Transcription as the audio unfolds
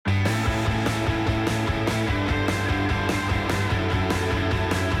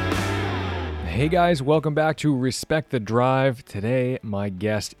Hey guys, welcome back to Respect the Drive. Today, my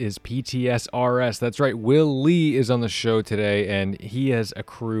guest is PTSRS. That's right, Will Lee is on the show today, and he has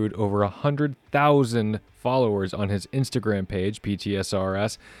accrued over 100,000 followers on his Instagram page,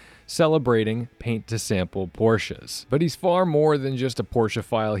 PTSRS, celebrating paint to sample Porsches. But he's far more than just a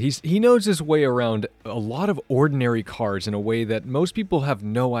Porsche-phile. He knows his way around a lot of ordinary cars in a way that most people have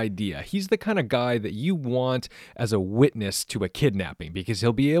no idea. He's the kind of guy that you want as a witness to a kidnapping because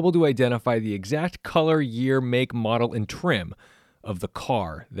he'll be able to identify the exact color, year, make, model, and trim of the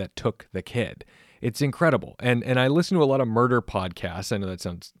car that took the kid. It's incredible. And I listen to a lot of murder podcasts. I know that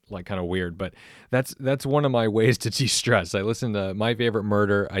sounds like kind of weird, but that's one of my ways to de-stress. I listen to My Favorite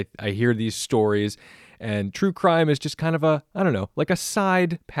Murder. I hear these stories, and true crime is just kind of like a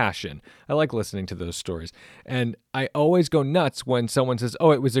side passion. I like listening to those stories. And I always go nuts when someone says,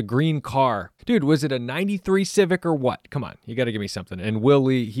 "Oh, it was a green car." Dude, was it a 93 Civic or what? Come on, you got to give me something. And Will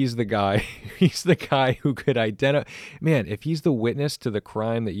Lee, he's the guy. He's the guy who could identify. Man, if he's the witness to the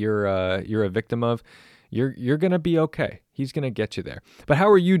crime that you're a victim of, you're going to be okay. He's going to get you there. But how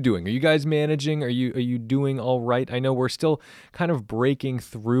are you doing? Are you guys managing? Are you doing all right? I know we're still kind of breaking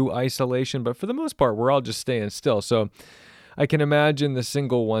through isolation, but for the most part, we're all just staying still. So I can imagine the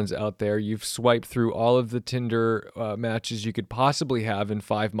single ones out there. You've swiped through all of the Tinder matches you could possibly have in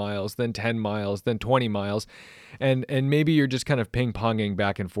 5 miles, then 10 miles, then 20 miles. And maybe you're just kind of ping-ponging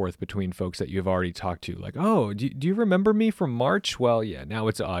back and forth between folks that you've already talked to. Like, oh, do you remember me from March? Well, yeah, now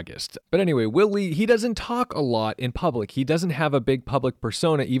it's August. But anyway, Will Lee, he doesn't talk a lot in public. He doesn't have a big public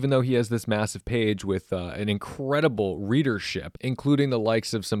persona, even though he has this massive page with an incredible readership, including the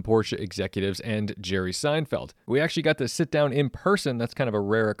likes of some Porsche executives and Jerry Seinfeld. We actually got to sit down in person. That's kind of a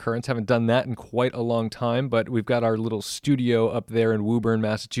rare occurrence. Haven't done that in quite a long time, but we've got our little studio up there in Woburn,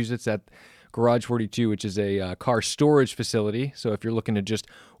 Massachusetts at Garage 42, which is a car storage facility. So if you're looking to just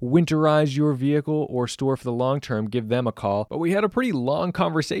winterize your vehicle or store for the long term, give them a call. But we had a pretty long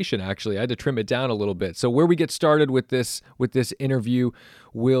conversation, actually. I had to trim it down a little bit. So where we get started with this interview,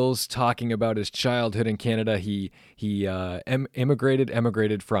 Will's talking about his childhood in Canada. He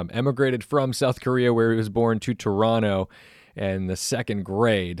emigrated from South Korea, where he was born, to Toronto in the second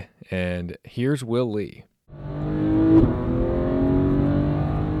grade. And here's Will Lee.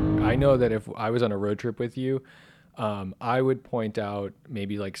 I know that if I was on a road trip with you, I would point out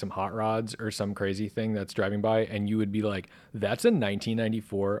maybe like some hot rods or some crazy thing that's driving by, and you would be like, that's a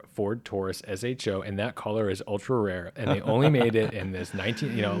 1994 Ford Taurus SHO, and that color is ultra rare, and they only made it in this and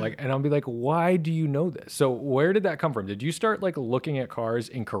I'll be like, why do you know this? So where did that come from? Did you start like looking at cars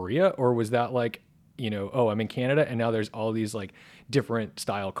in Korea, or was that like, oh, I'm in Canada and now there's all these like different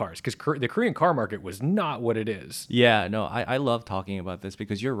style cars? Because the Korean car market was not what it is. Yeah, no, I love talking about this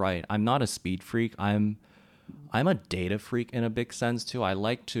because you're right. I'm not a speed freak. I'm a data freak in a big sense too. I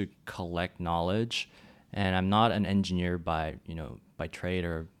like to collect knowledge, and I'm not an engineer by trade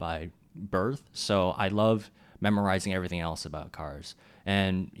or by birth. So I love memorizing everything else about cars.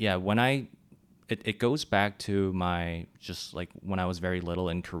 And yeah, it goes back to my, just like when I was very little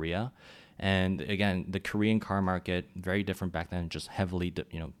in Korea. And again, the Korean car market, very different back then, just heavily,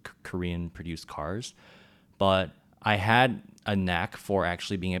 Korean produced cars. But I had a knack for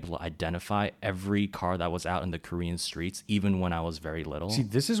actually being able to identify every car that was out in the Korean streets, even when I was very little. See,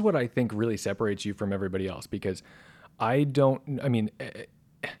 this is what I think really separates you from everybody else, because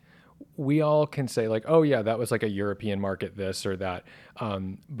we all can say like, oh yeah, that was like a European market, this or that.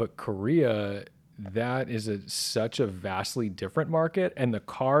 But Korea, that is such a vastly different market, and the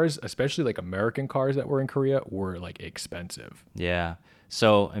cars, especially like American cars that were in Korea, were like expensive. Yeah.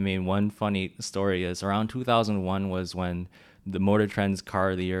 So, one funny story is around 2001 was when the Motor Trend's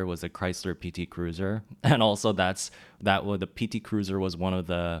car of the year was the Chrysler PT Cruiser. And also the PT Cruiser was one of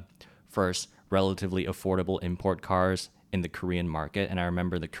the first relatively affordable import cars in the Korean market. And I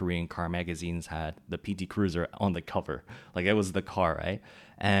remember the Korean car magazines had the PT Cruiser on the cover. Like, it was the car, right?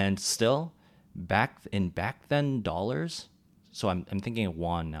 And still, back then dollars, so I'm thinking of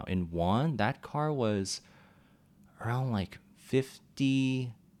won now. In won, that car was around like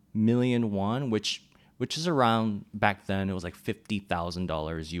 50 million won, which is around, back then it was like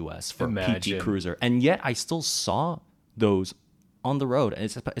 $50,000 US for Imagine. PT Cruiser. And yet I still saw those on the road,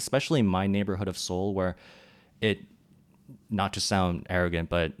 especially in my neighborhood of Seoul, where it, not to sound arrogant,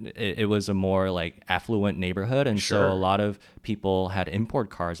 but it was a more like affluent neighborhood. And Sure. So a lot of people had import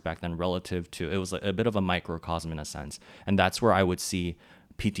cars back then relative to, it was like a bit of a microcosm in a sense. And that's where I would see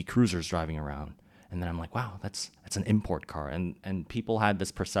PT Cruisers driving around. And then I'm like, wow, that's an import car. And people had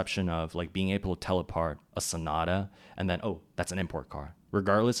this perception of like being able to tell apart a Sonata and then, oh, that's an import car,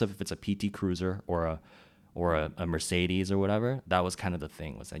 regardless of if it's a PT Cruiser or or a Mercedes or whatever, that was kind of the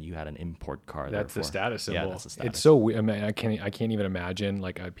thing, was that you had an import car. That's the therefore. status symbol. Yeah, that's the status. It's so weird. I mean, I can't even imagine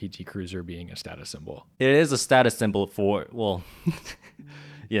like a PT Cruiser being a status symbol. It is a status symbol for, well,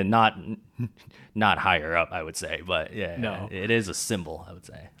 yeah, not higher up, I would say, but yeah, No. it is a symbol, I would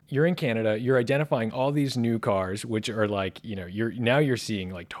say. You're in Canada, you're identifying all these new cars, which are like, you're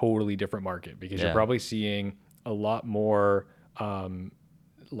seeing like totally different market, because you're Yeah. probably seeing a lot more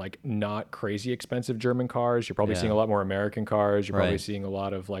like not crazy expensive German cars. You're probably Yeah. seeing a lot more American cars. You're probably Right. seeing a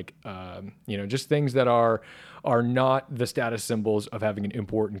lot of like, just things that are not the status symbols of having an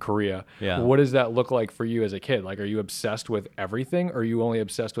import in Korea. Yeah. What does that look like for you as a kid? Like, are you obsessed with everything, or are you only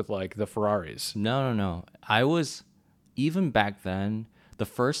obsessed with like the Ferraris? No. I was, even back then, the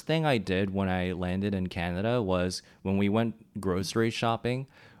first thing I did when I landed in Canada was when we went grocery shopping,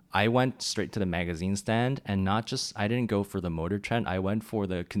 I went straight to the magazine stand, and I didn't go for the Motor Trend. I went for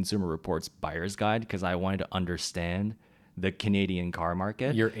the Consumer Reports Buyer's Guide because I wanted to understand the Canadian car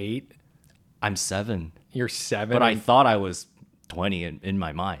market. You're 8, I'm 7, you're 7. but I thought I was 20 in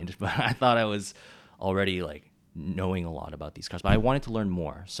my mind, but I thought I was already like knowing a lot about these cars, but I wanted to learn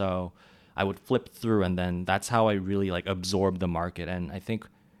more. So I would flip through, and then that's how I really like absorbed the market. And I think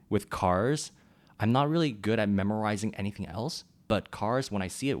with cars, I'm not really good at memorizing anything else, but cars, when I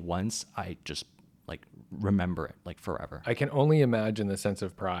see it once, I just like remember it like forever. I can only imagine the sense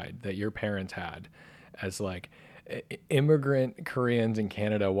of pride that your parents had as like immigrant Koreans in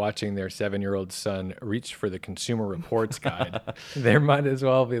Canada watching their 7-year-old son reach for the Consumer Reports Guide. There might as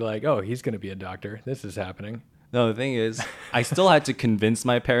well be like, oh, he's going to be a doctor. This is happening. No, the thing is, I still had to convince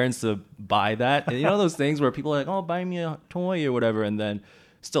my parents to buy that. And you know those things where people are like, oh, buy me a toy or whatever, and then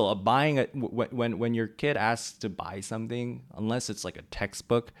still buying it, when your kid asks to buy something, unless it's like a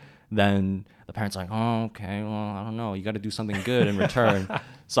textbook, then the parents are like, oh, okay, well, I don't know, you got to do something good in return.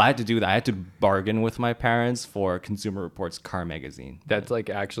 So I had to do that. I had to bargain with my parents for Consumer Reports car magazine. That's like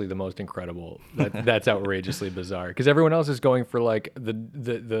actually the most incredible. That's outrageously bizarre, because everyone else is going for like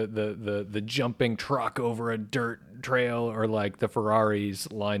the jumping truck over a dirt trail, or like the Ferraris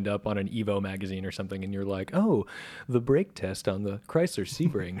lined up on an Evo magazine or something, and you're like, oh, the brake test on the Chrysler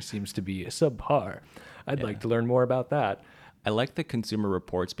Sebring seems to be subpar. I'd like to learn more about that. I like the Consumer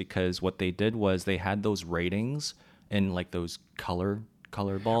Reports because what they did was they had those ratings in like those color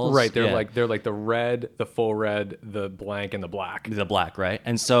balls. Right, they're Yeah. like the red, the full red, the blank, and the black. The black, right?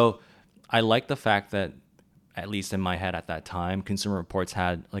 And so I like the fact that, at least in my head at that time, Consumer Reports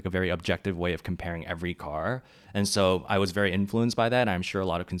had like a very objective way of comparing every car. And so I was very influenced by that. I'm sure a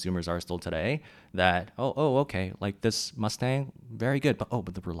lot of consumers are still today, that, okay, like this Mustang, very good, but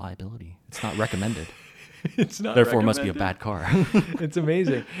the reliability, it's not recommended. It's not Therefore, it must be a recommended. bad car. It's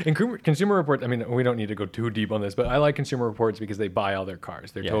amazing. And Consumer Reports, I mean, we don't need to go too deep on this, but I like Consumer Reports because they buy all their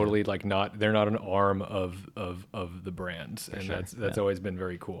cars. They're Yeah. totally like they're not an arm of the brands. And sure. that's always been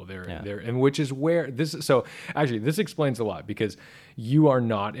very cool. Yeah. And which is where this explains a lot, because you are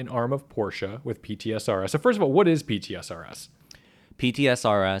not an arm of Porsche with PTSRS. So first of all, what is PTSRS?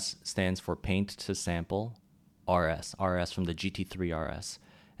 PTSRS stands for Paint to Sample RS from the GT3 RS.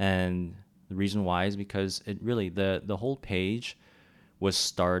 And the reason why is because it really, the whole page was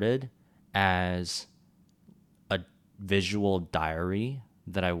started as a visual diary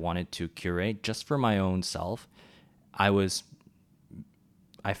that I wanted to curate just for my own self. I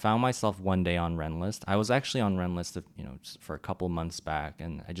found myself one day on Renlist. I was actually on Renlist, just for a couple months back,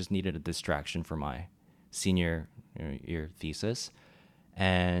 and I just needed a distraction for my senior year thesis.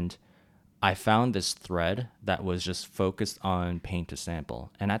 And I found this thread that was just focused on paint to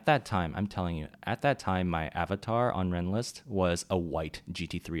sample. And at that time, I'm telling you, my avatar on Renlist was a white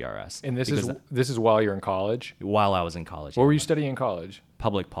GT3 RS. And this Because is while you're in college. while I was in college. What were you studying in college?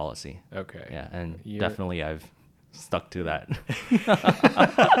 Public policy. Okay. Yeah, and You're- definitely I've stuck to that.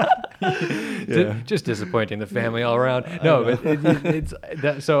 Just disappointing the family all around. No, but it's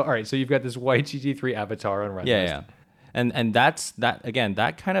that. So all right, so you've got this white GT3 avatar on Renlist. Yeah. And that's that, again,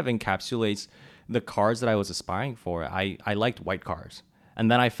 that kind of encapsulates the cars that I was aspiring for. I liked white cars. And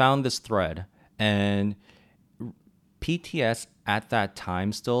then I found this thread, and PTS at that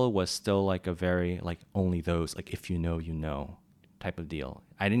time was still like a very like only those, like if you know type of deal.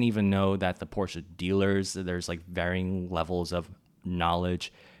 I didn't even know that the Porsche dealers, there's like varying levels of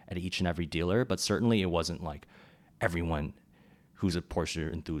knowledge at each and every dealer, but certainly it wasn't like everyone who's a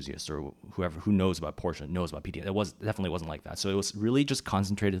Porsche enthusiast or whoever who knows about Porsche knows about PTS. Definitely wasn't like that. So it was really just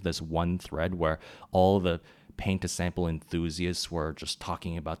concentrated this one thread where all the paint to sample enthusiasts were just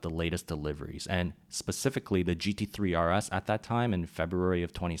talking about the latest deliveries, and specifically the GT3 RS at that time in February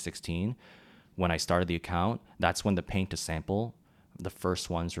of 2016. When I started the account, that's when the paint to sample the first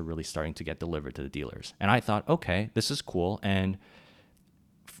ones were really starting to get delivered to the dealers. And I thought, okay, this is cool. And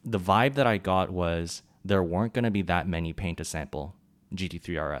the vibe that I got was there weren't going to be that many paint to sample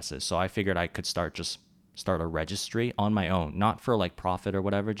GT3 RSs. So I figured I could start a registry on my own, not for like profit or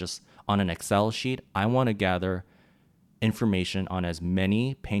whatever, just on an Excel sheet. I want to gather information on as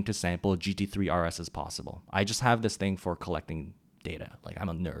many paint to sample GT3 RS as possible. I just have this thing for collecting data. Like I'm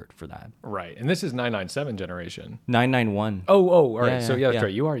a nerd for that. Right. And this is 997 generation. 991. Oh, all right. Yeah, So yeah, that's yeah.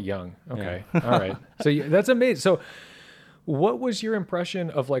 right. You are young. Okay. All right. So that's amazing. So what was your impression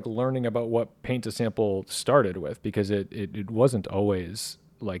of like learning about what paint to sample started with? Because it wasn't always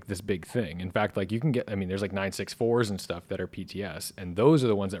like this big thing. In fact, like you can get, I mean, there's like 964s and stuff that are PTS, and those are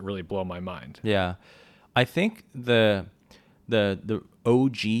the ones that really blow my mind. Yeah. I think the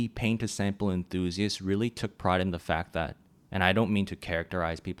OG paint to sample enthusiasts really took pride in the fact that, and I don't mean to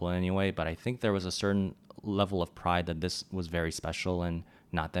characterize people in any way, but I think there was a certain level of pride that this was very special and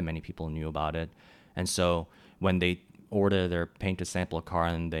not that many people knew about it. And so when they order their paint to sample a car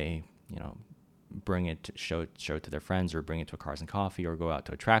and they, bring it to show it to their friends or bring it to a Cars and Coffee or go out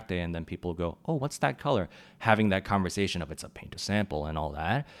to a track day, and then people go, oh, what's that color? Having that conversation of it's a paint to sample and all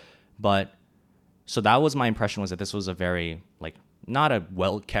that. But so that was my impression, was that this was a very, like, not a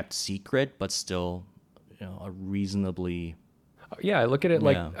well-kept secret, but still, a reasonably... Yeah, I look at it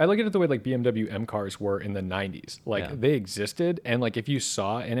like Yeah. I look at it the way like BMW M cars were in the 90s. Like Yeah. they existed, and like if you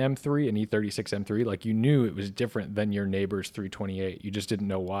saw an M3, an E36 M3, like you knew it was different than your neighbor's 328. You just didn't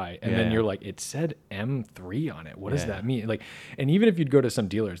know why. And then Yeah. you're like, it said M3 on it. What does Yeah. that mean? Like, and even if you'd go to some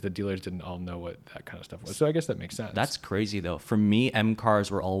dealers, the dealers didn't all know what that kind of stuff was. So I guess that makes sense. That's crazy, though. For me, M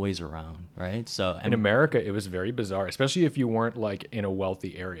cars were always around, right? So In America, it was very bizarre, especially if you weren't like in a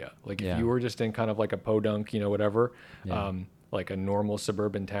wealthy area. Like if Yeah. you were just in kind of like a podunk, whatever, Yeah. like a normal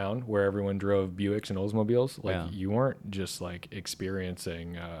suburban town where everyone drove Buicks and Oldsmobiles, like Yeah. you weren't just like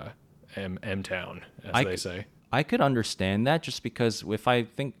experiencing M Town, as I they c- say. I could understand that, just because if I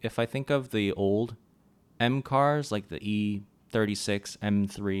think of the old M cars, like the E36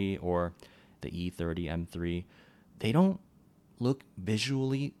 M3 or the E30 M3, they don't look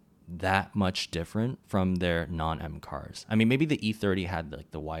visually that much different from their non-M cars. I mean, maybe the E30 had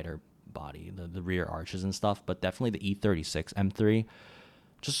like the wider body, the rear arches and stuff, but definitely the E36 M3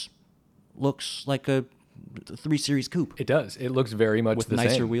 just looks like a 3 Series coupe It does. It looks very much with the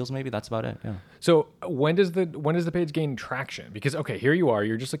nicer same. wheels. Maybe that's about it. Yeah. So when does the page gain traction? Because okay, here you are,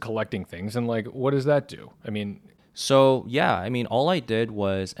 you're just like collecting things, and like, what does that do? I mean, So yeah, I mean, all I did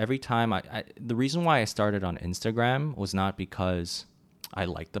was every time the reason why I started on Instagram was not because I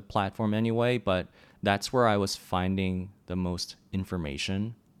liked the platform anyway, but that's where I was finding the most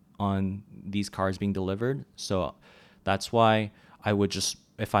information on these cars being delivered. So that's why I would just,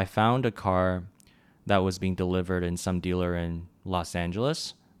 if I found a car that was being delivered in some dealer in Los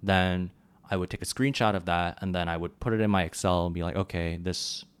Angeles, then I would take a screenshot of that and then I would put it in my Excel and be like, okay,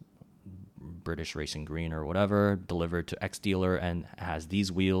 this British Racing Green or whatever delivered to X dealer and has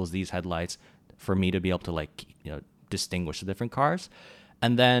these wheels, these headlights, for me to be able to like, distinguish the different cars.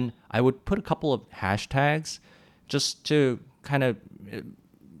 And then I would put a couple of hashtags just to kind of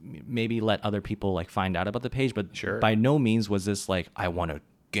maybe let other people like find out about the page. But Sure. By no means was this like, I want to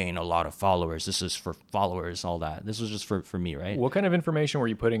gain a lot of followers. This is for followers, all that. This was just for me, right? what kind of information were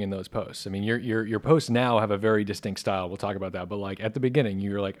you putting in those posts? I mean, your posts now have a very distinct style. We'll talk about that. But like at the beginning,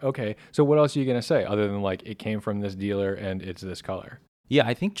 you were like, okay, so what else are you gonna say other than like it came from this dealer and it's this color? Yeah,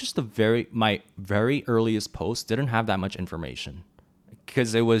 I think just my very earliest post didn't have that much information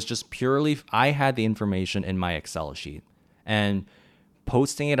because it was just purely, I had the information in my Excel sheet, and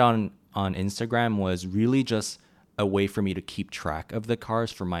posting it on Instagram was really just a way for me to keep track of the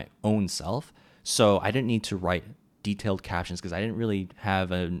cars for my own self. So I didn't need to write detailed captions because I didn't really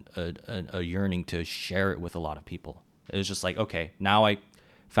have a yearning to share it with a lot of people. It was just like, okay, now I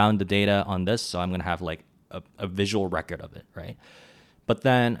found the data on this, so I'm going to have like a visual record of it, right? But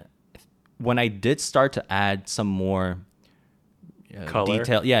then when I did start to add some more Color.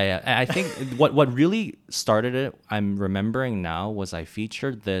 detail, yeah, I think what really started it, I'm remembering now, was I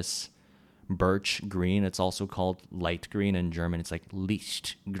featured this birch green. It's also called light green in German. It's like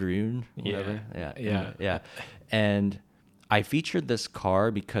Lichtgrün, whatever. Yeah. And I featured this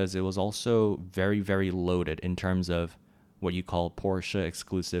car because it was also very, very loaded in terms of what you call Porsche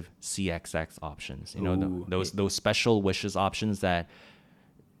exclusive CXX options. Ooh. Those special wishes options that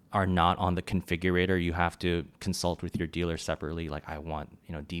are not on the configurator. You have to consult with your dealer separately. Like, I want,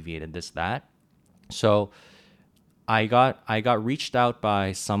 deviated this, that. So I got reached out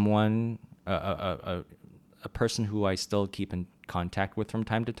by someone, a person who I still keep in contact with from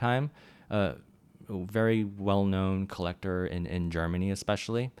time to time, very well-known collector in Germany,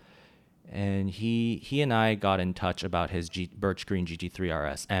 especially. And he and I got in touch about his Birch Green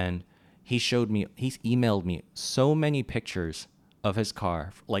GT3 RS, and he's emailed me so many pictures of his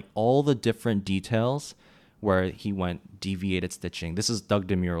car, like all the different details where he went deviated stitching. This is Doug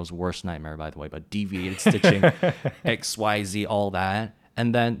DeMuro's worst nightmare, by the way, but deviated stitching, XYZ, all that.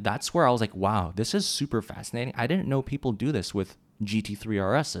 And then that's where I was like, wow, this is super fascinating. I didn't know people do this with GT3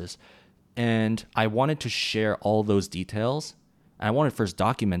 RSs. And I wanted to share all those details. And I wanted to first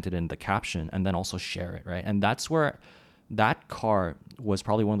document it in the caption and then also share it, right? And that's where that car was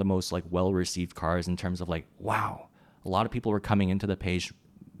probably one of the most like well-received cars in terms of like, wow, a lot of people were coming into the page.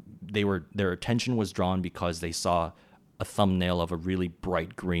 Their attention was drawn because they saw a thumbnail of a really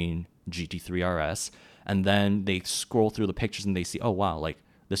bright green GT3 RS, and then they scroll through the pictures and they see, oh wow,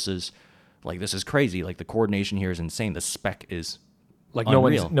 this is crazy. Like the coordination here is insane. The spec is like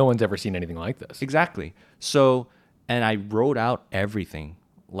unreal. no one's ever seen anything like this. Exactly. So, and I wrote out everything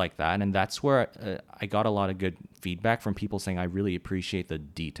like that, and that's where I got a lot of good feedback from people saying I really appreciate the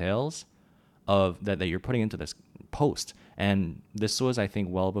details of that you're putting into this post. And this was, I think,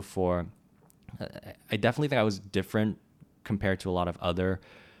 well before. I definitely think I was different compared to a lot of other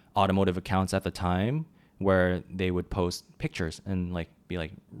automotive accounts at the time, where they would post pictures and like be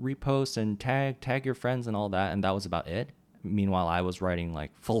like repost and tag your friends and all that, and that was about it. Meanwhile, I was writing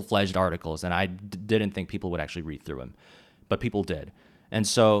like full-fledged articles, and I didn't think people would actually read through them, but people did. And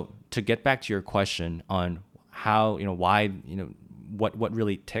so to get back to your question on how, why, what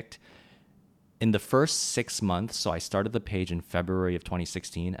really ticked, in the first 6 months, so I started the page in February of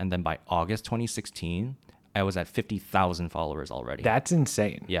 2016, and then by August 2016, I was at 50,000 followers already. That's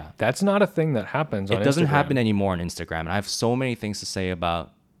insane. Yeah. That's not a thing that happens on Instagram. It doesn't happen anymore on Instagram. And I have so many things to say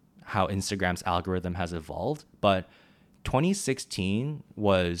about how Instagram's algorithm has evolved. But 2016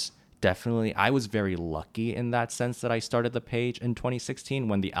 was definitely, I was very lucky in that sense that I started the page in 2016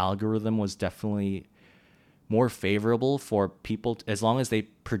 when the algorithm was definitely more favorable for people, as long as they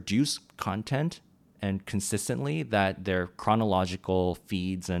produce content and consistently, that their chronological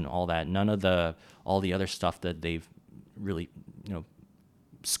feeds and all that, none of all the other stuff that they've really,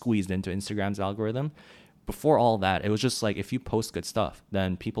 squeezed into Instagram's algorithm. Before all that, it was just like, if you post good stuff,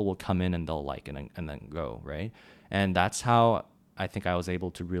 then people will come in and they'll like it and then go, right? And that's how I think I was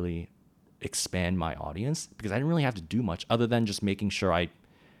able to really expand my audience, because I didn't really have to do much other than just making sure I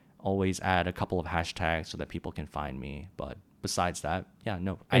always add a couple of hashtags so that people can find me. But besides that, I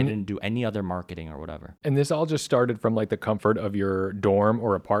didn't do any other marketing or whatever. And this all just started from like the comfort of your dorm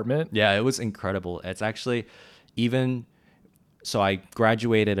or apartment? Yeah, it was incredible. It's actually so I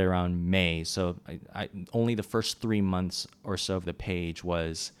graduated around May. So I only the first 3 months or so of the page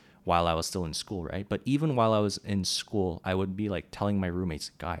was while I was still in school, right? But even while I was in school, I would be like telling my roommates,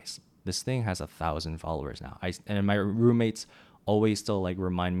 guys, this thing has 1,000 followers now. And my roommates always still like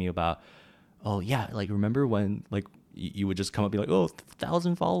remind me about, oh yeah, like remember when like you would just come up and be like, oh,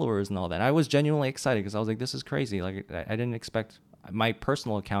 1,000 followers and all that. And I was genuinely excited because I was like, this is crazy. Like I didn't expect, my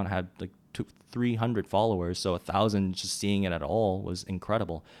personal account had like 300 followers, so 1,000 just seeing it at all was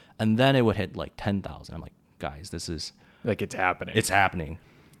incredible. And then it would hit like 10,000. I'm like, guys, this is like, it's happening. It's happening.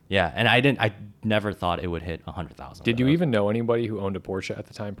 Yeah, and I never thought it would hit 100,000. Did you even know anybody who owned a Porsche at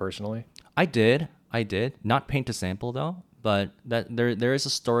the time personally? I did. Not paint to sample though, but that there is a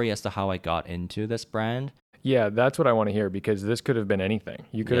story as to how I got into this brand. Yeah, that's what I want to hear, because this could have been anything.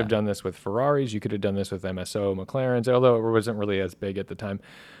 You could have done this with Ferraris. You could have done this with MSO, McLarens, although it wasn't really as big at the time.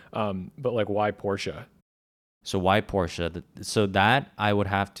 But like, why Porsche? So why Porsche? So that I would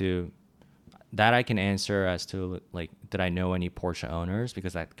have to, that I can answer as to like, did I know any Porsche owners?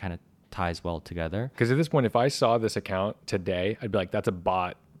 Because that kind of ties well together. Because at this point, if I saw this account today, I'd be like, that's a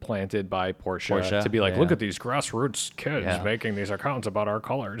bot planted by Porsche to be like, look at these grassroots kids making these accounts about our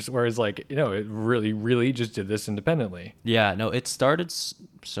colors. Whereas like, it really, really just did this independently. Yeah, no, it started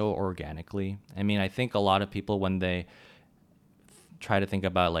so organically. I mean, I think a lot of people, when they try to think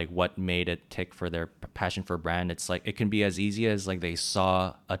about like what made it tick for their passion for brand, it's like, it can be as easy as like they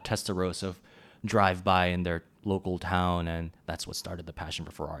saw a Testarossa drive by in their local town, and that's what started the passion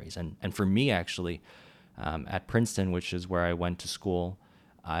for Ferraris. And for me, actually, at Princeton, which is where I went to school,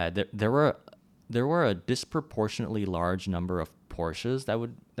 there were a disproportionately large number of Porsches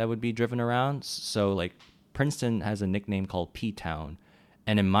that would be driven around. So like, Princeton has a nickname called P-Town,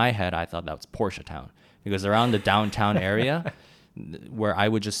 and in my head I thought that was Porsche Town, because around the downtown area where I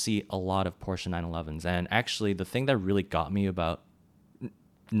would just see a lot of Porsche 911s. And actually, the thing that really got me about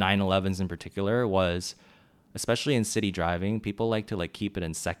 911s in particular was, especially in city driving, people like to like keep it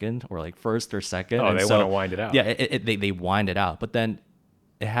in second or like first or second. Oh, they want to wind it out. Yeah, they wind it out. But then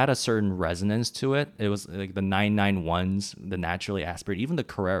it had a certain resonance to it. It was like the 991s, the naturally aspirated, even the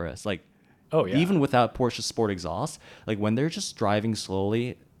Carreras, like Oh, yeah. even without Porsche Sport exhaust, like when they're just driving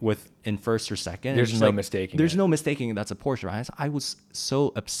slowly with in first or second, There's it's no like, mistaking There's it. no mistaking that's a Porsche, right? I was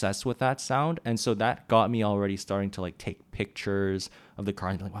so obsessed with that sound, and so that got me already starting to like take pictures of the car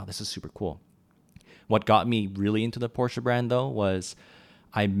and be like, wow, this is super cool. What got me really into the Porsche brand though was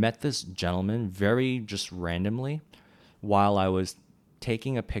I met this gentleman very just randomly while I was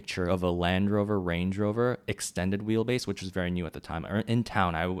taking a picture of a Land Rover Range Rover extended wheelbase, which was very new at the time. In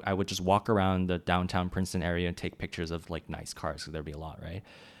town, I would just walk around the downtown Princeton area and take pictures of like nice cars, because there'd be a lot, right?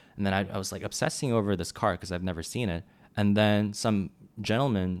 And then I was like obsessing over this car because I've never seen it. And then some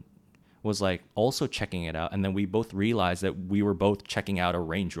gentleman was like also checking it out, and then we both realized that we were both checking out a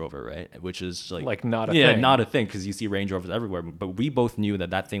Range Rover, right? Which is like not a yeah, thing. not a thing, because you see Range Rovers everywhere. But we both knew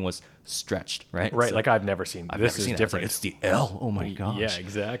that that thing was stretched, right? Right. So Like I've never seen. I've This never is seen it. different. It's the L. Oh my gosh. Yeah,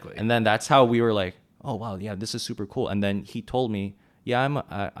 exactly. And then that's how we were like, oh wow, yeah, this is super cool. And then he told me, yeah,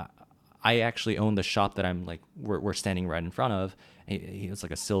 I actually own the shop that I'm like we're standing right in front of. He was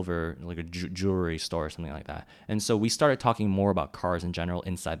like a silver, like a jewelry store or something like that. And so we started talking more about cars in general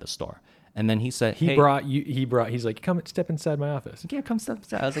inside the store. And then he said, He's like, come step inside my office. yeah, come step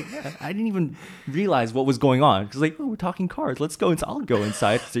inside. I was like, yeah, I didn't even realize what was going on. Because like, oh, we're talking cars. Let's go inside. I'll go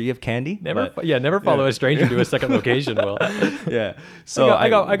inside. So you have candy? Never follow a stranger to a second location, Will. Yeah. So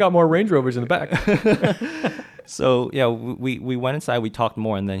I got more Range Rovers in the back. So yeah, we went inside, we talked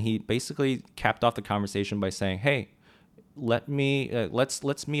more, and then he basically capped off the conversation by saying, "Hey, let's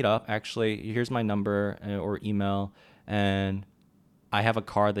meet up. Actually, here's my number or email, and I have a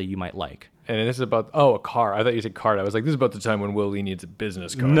car that you might like." And this is about a car. I thought you said card. I was like, this is about the time when Will Lee needs a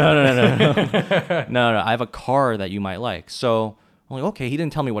business card. No. I have a car that you might like. So I'm like, okay. He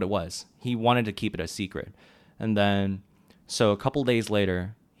didn't tell me what it was. He wanted to keep it a secret, and then so a couple days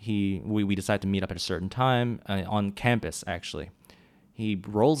later, we decided to meet up at a certain time on campus. Actually, he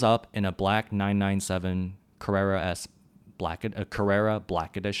rolls up in a black 997 Carrera S Carrera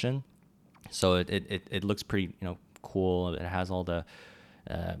Black Edition. So it looks pretty cool. It has all the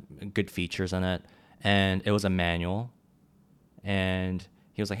good features in it, and it was a manual. And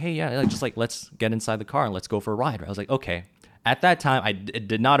he was like, "Hey, yeah, let's get inside the car and let's go for a ride." I was like, "Okay." At that time, it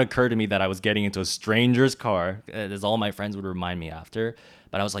did not occur to me that I was getting into a stranger's car, as all my friends would remind me after.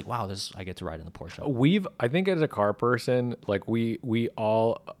 But I was like, wow, I get to ride in the Porsche. I think as a car person, like we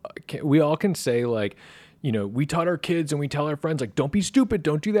all can say like, we taught our kids and we tell our friends like, don't be stupid,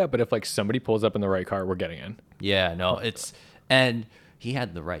 don't do that. But if like somebody pulls up in the right car, we're getting in. Yeah, no, and he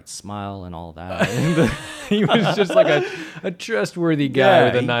had the right smile and all that. He was just like a trustworthy guy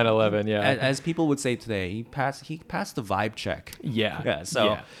with a 911. Yeah. As people would say today, he passed the vibe check. Yeah. Yeah. So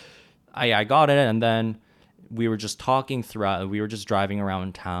yeah. I got it, and then we were just talking throughout. We were just driving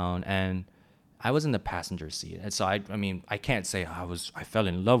around town, and I was in the passenger seat. And so I can't say I fell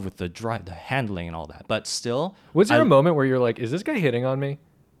in love with the handling and all that, but still. Was there a moment where you're like, is this guy hitting on me?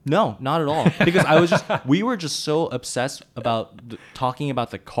 No, not at all. Because we were just so obsessed about talking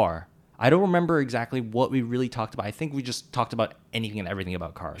about the car. I don't remember exactly what we really talked about. I think we just talked about anything and everything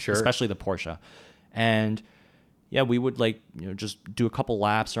about cars, sure. Especially the Porsche. And yeah, we would just do a couple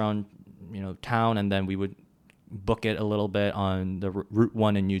laps around, town, and then we would book it a little bit on the Route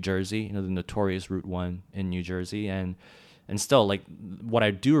 1 in New Jersey, the notorious Route 1 in New Jersey. And still, like, what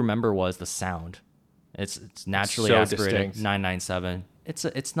I do remember was the sound. It's naturally so aspirated distinct. 997.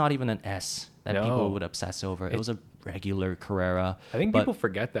 It's not even an S that people would obsess over. It was a regular Carrera. I think people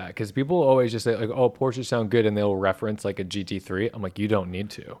forget that because people always just say like, "Oh, Porsche sound good," and they'll reference like a GT3. I'm like, you don't need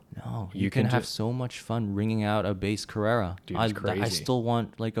to. No, you can have so much fun ringing out a bass Carrera. Dude, it's crazy. I still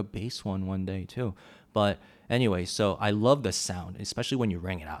want like a bass one day too. But anyway, so I love the sound, especially when you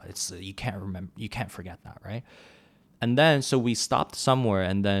ring it out. It's you can't forget that, right? And then so we stopped somewhere,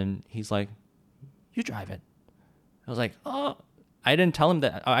 and then he's like, "You drive it." I was like, "Oh." I didn't tell him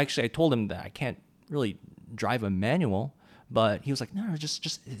that. Actually, I told him that I can't really drive a manual, but he was like, "No,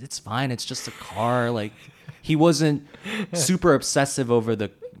 just it's fine. It's just a car." Like, he wasn't super obsessive over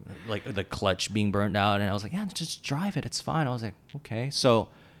the clutch being burnt out, and I was like, "Yeah, just drive it. It's fine." I was like, "Okay." So,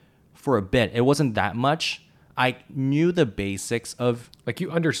 for a bit, it wasn't that much. I knew the basics of like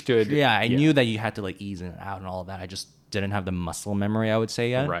you understood. Yeah, I knew that you had to like ease in and out and all of that. I just didn't have the muscle memory, I would say,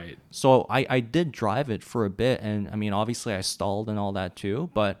 yet. Right. So I did drive it for a bit, and I mean, obviously I stalled and all that too,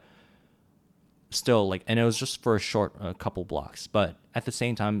 but still, like, and it was just for a couple blocks. But at the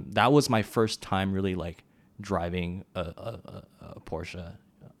same time, that was my first time really like driving a Porsche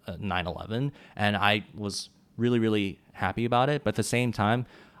 911, and I was really, really happy about it. But at the same time,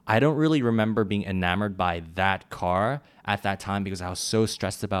 I don't really remember being enamored by that car at that time because I was so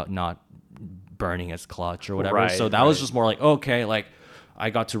stressed about not burning its clutch or whatever. Right, So that was just more like, okay, like I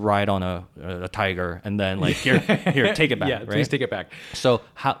got to ride on a Tiger, and then like here, take it back. Yeah, right? please take it back. So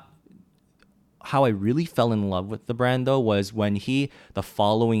how I really fell in love with the brand though was when he the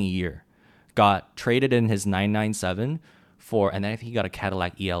following year got traded in his 997 for, and then I think he got a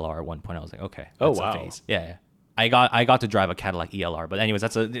Cadillac ELR at one point. I was like, okay, that's wow. a phase. Yeah. I got to drive a Cadillac ELR, but anyways,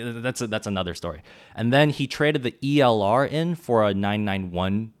 that's another story. And then he traded the ELR in for a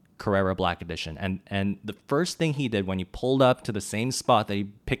 991 Carrera Black Edition. And the first thing he did when he pulled up to the same spot that he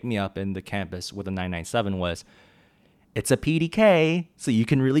picked me up in the campus with a 997 was, it's a PDK, so you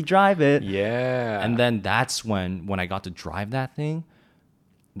can really drive it. Yeah. And then that's when I got to drive that thing,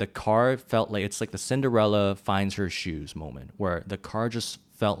 the car felt like, it's like the Cinderella finds her shoes moment, where the car just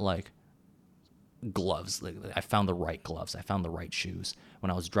felt like gloves. Like I found the right gloves. I found the right shoes. When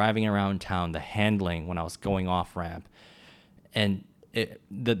I was driving around town, the handling when I was going off ramp, and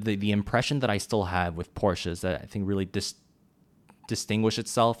the impression that I still have with Porsches that I think really distinguish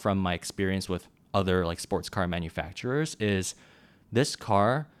itself from my experience with other like sports car manufacturers is this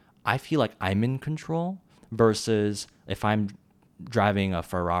car, I feel like I'm in control versus if I'm driving a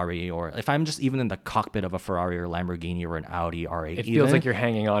Ferrari, or if I'm just even in the cockpit of a Ferrari or Lamborghini or an Audi R8. It feels like you're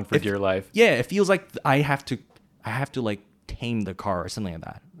hanging on for dear life. Yeah, it feels like I have to like tame the car or something like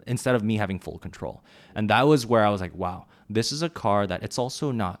that instead of me having full control. And that was where I was like, wow, this is a car that it's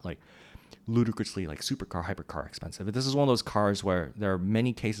also not like ludicrously like supercar, hypercar expensive. But this is one of those cars where there are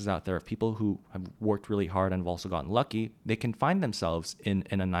many cases out there of people who have worked really hard and have also gotten lucky. They can find themselves in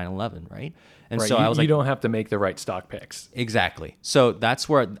a 911, right? And right. so I was like, you don't have to make the right stock picks. Exactly. So that's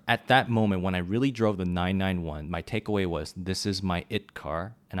where at that moment when I really drove the 991, my takeaway was, this is my it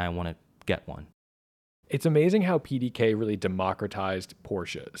car and I want to get one. It's amazing how PDK really democratized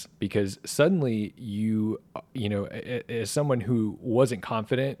Porsches, because suddenly you know, as someone who wasn't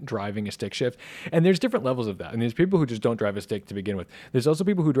confident driving a stick shift, and there's different levels of that. And there's people who just don't drive a stick to begin with. There's also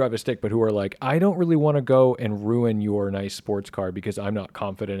people who drive a stick, but who are like, I don't really want to go and ruin your nice sports car because I'm not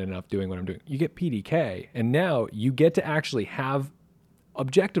confident enough doing what I'm doing. You get PDK, and now you get to actually have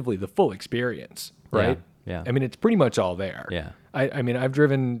objectively the full experience, right? Yeah. I mean, it's pretty much all there. Yeah. I mean, I've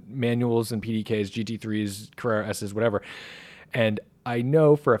driven manuals and PDKs, GT3s, Carrera S's, whatever. And I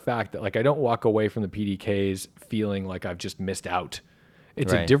know for a fact that like I don't walk away from the PDKs feeling like I've just missed out.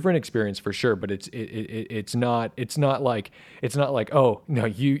 It's a different experience for sure, but it's not like oh no,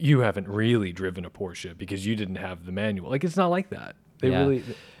 you haven't really driven a Porsche because you didn't have the manual. Like it's not like that.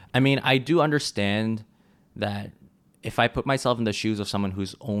 I mean, I do understand that if I put myself in the shoes of someone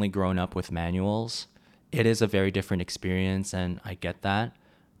who's only grown up with manuals, it is a very different experience, and I get that.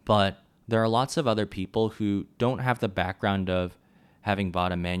 But there are lots of other people who don't have the background of having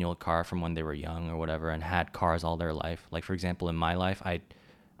bought a manual car from when they were young or whatever and had cars all their life. Like, for example, in my life, I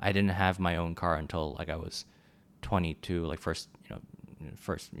didn't have my own car until like I was 22, like first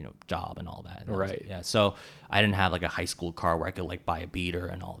job and all that. Right. Yeah. So I didn't have like a high school car where I could like buy a beater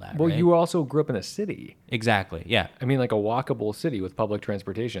and all that. Well, right? you also grew up in a city. Exactly. Yeah. I mean, like a walkable city with public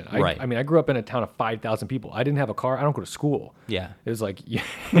transportation. Right. I mean, I grew up in a town of 5,000 people. I didn't have a car. I don't go to school. Yeah. It was like, you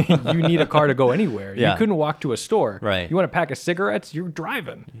need a car to go anywhere. Yeah. You couldn't walk to a store. Right. You want a pack of cigarettes? You're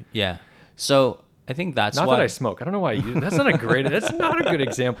driving. Yeah. So I think that's not why... that I smoke. I don't know why that's not a great. That's not a good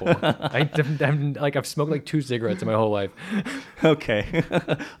example. I've smoked like 2 cigarettes in my whole life. Okay.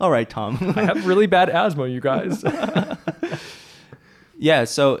 All right, Tom. I have really bad asthma, you guys. Yeah,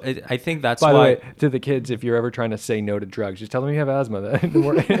 so I think that's why. By why... the way, to the kids, if you're ever trying to say no to drugs, just tell them you have asthma.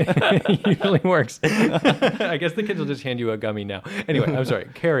 That usually works. I guess the kids will just hand you a gummy now. Anyway, I'm sorry.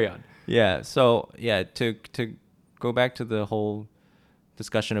 Carry on. Yeah. So yeah, to go back to the whole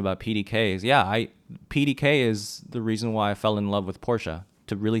discussion about PDKs. Yeah, PDK is the reason why I fell in love with Porsche.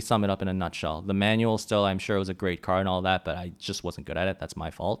 To really sum it up in a nutshell, the manual still, I'm sure it was a great car and all that, but I just wasn't good at it. That's my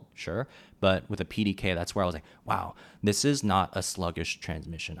fault, sure. But with a PDK, that's where I was like, wow, this is not a sluggish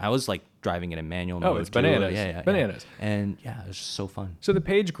transmission. I was like driving it in manual mode. Oh, it's bananas. Yeah, bananas. Yeah. And yeah, it was just so fun. So the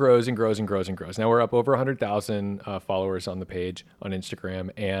page grows and grows and grows and grows. Now we're up over 100,000 followers on the page on Instagram,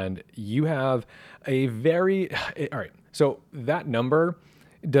 and you have a very all right. So that number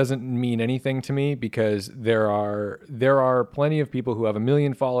doesn't mean anything to me because there are plenty of people who have 1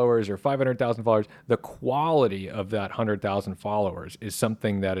 million followers or 500,000 followers. The quality of that 100,000 followers is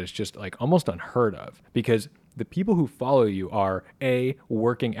something that is just like almost unheard of, because the people who follow you are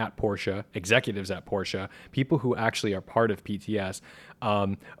working at Porsche, executives at Porsche, people who actually are part of PTS.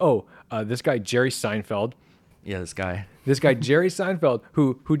 This guy Jerry Seinfeld. Yeah, this guy Jerry Seinfeld,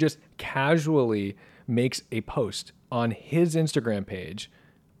 who just casually makes a post on his Instagram page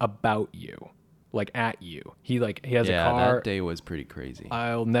about you, like at you. He has a Yeah, car. that day was pretty crazy.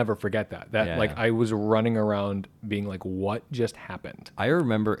 I'll never forget that. Yeah. I was running around being like, what just happened? I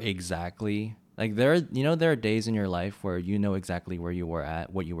remember exactly. Like there are days in your life where you know exactly where you were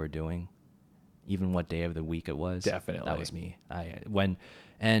at, what you were doing, even what day of the week it was. Definitely. That was me.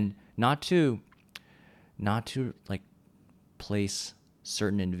 And not to like place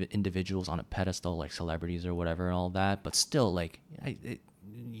certain individuals on a pedestal like celebrities or whatever and all that, but still like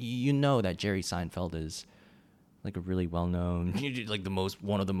you know that Jerry Seinfeld is like a really well-known, like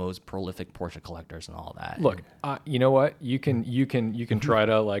one of the most prolific Porsche collectors and all that. Look, you know what? You can try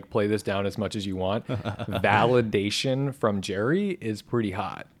to like play this down as much as you want. Validation from Jerry is pretty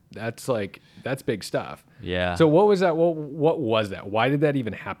hot. That's big stuff. Yeah. So what was that? What was that? Why did that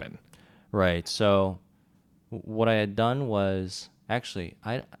even happen? Right. So what I had done was actually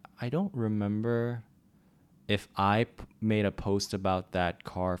I don't remember if I made a post about that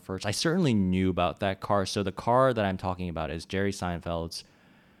car first. I certainly knew about that car. So the car that I'm talking about is Jerry Seinfeld's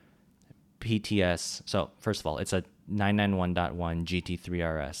PTS. So first of all, it's a 991.1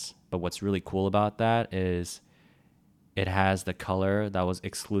 GT3 RS. But what's really cool about that is it has the color that was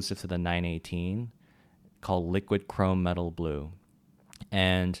exclusive to the 918 called liquid chrome metal blue.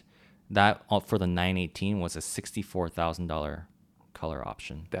 And that for the 918 was a $64,000 color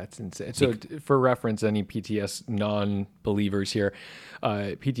option. That's insane. So for reference, any PTS non-believers here,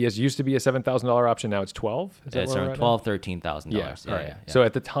 PTS used to be a $7,000 option. Now it's 12. Is that It's where we're around at $12,000, $13,000. now? Yeah. So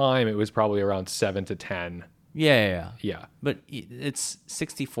at the time, it was probably around 7 to 10. Yeah. But it's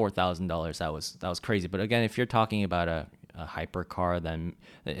 $64,000. That was crazy. But again, if you're talking about a hypercar, then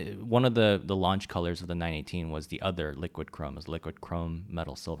one of the launch colors of the 918 was the other liquid chrome, is liquid chrome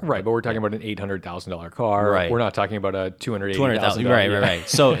metal silver. Right, but we're talking about an $800,000 car. Right. We're not talking about a $280,000. Right.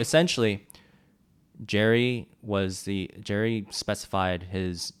 So essentially, Jerry specified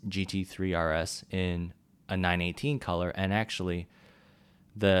his GT3 RS in a 918 color, and actually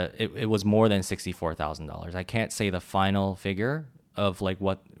it was more than $64,000. I can't say the final figure of like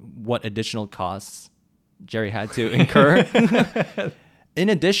what additional costs Jerry had to incur. In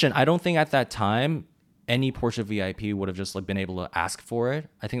addition, I don't think at that time any Porsche VIP would have just like been able to ask for it.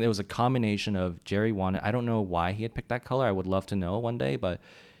 I think there was a combination of Jerry wanted, I don't know why he had picked that color. I would love to know one day, but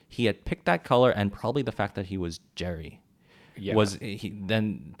he had picked that color, and probably the fact that he was Jerry. Yeah.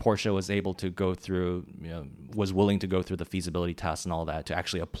 Then Porsche was able to go through, was willing to go through the feasibility tests and all that to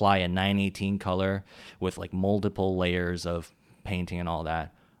actually apply a 918 color with like multiple layers of painting and all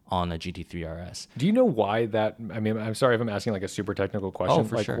that on a GT3 RS. Do you know why that? I mean, I'm sorry if I'm asking like a super technical question. Oh,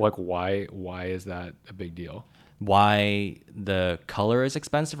 for sure. Like why is that a big deal? Why the color is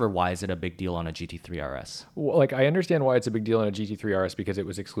expensive, or why is it a big deal on a GT3 RS? Well, like I understand why it's a big deal on a GT3 RS because it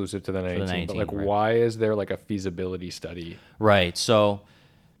was exclusive to the 918. But like, right. why is there like a feasibility study? Right. So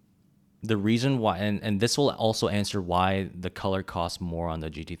the reason why, and this will also answer why the color costs more on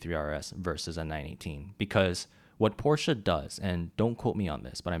the GT3 RS versus a 918, because what Porsche does, and don't quote me on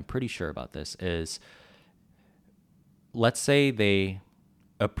this, but I'm pretty sure about this, is let's say they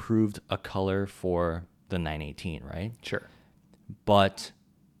approved a color for the 918, right? Sure. But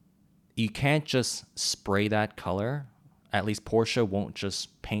you can't just spray that color. At least Porsche won't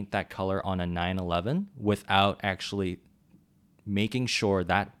just paint that color on a 911 without actually making sure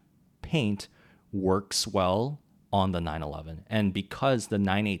that paint works well on the 911. And because the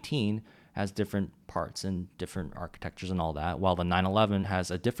 918 has different parts and different architectures and all that, while the 911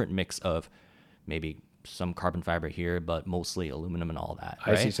 has a different mix of maybe some carbon fiber here, but mostly aluminum and all that.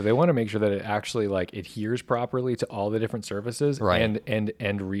 Right? I see. So they want to make sure that it actually like adheres properly to all the different surfaces, right,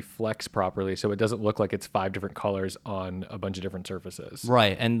 and reflects properly, so it doesn't look like it's 5 different colors on a bunch of different surfaces.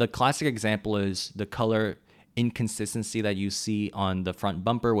 Right. And the classic example is the color inconsistency that you see on the front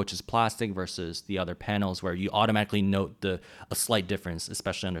bumper, which is plastic, versus the other panels, where you automatically note a slight difference,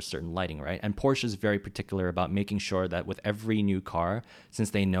 especially under certain lighting, right? And Porsche is very particular about making sure that with every new car, since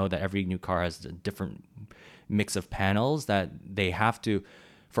they know that every new car has a different mix of panels, that they have to,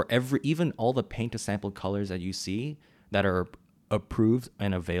 for even all the paint to sample colors that you see that are approved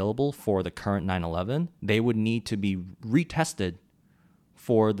and available for the current 911, they would need to be retested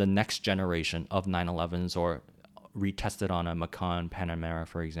for the next generation of 911s, or retested on a Macan Panamera,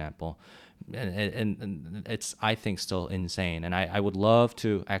 for example. And it's, I think, still insane. And I would love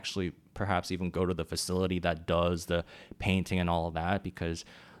to actually perhaps even go to the facility that does the painting and all of that, because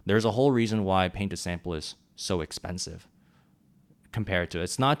there's a whole reason why paint to sample is so expensive compared to,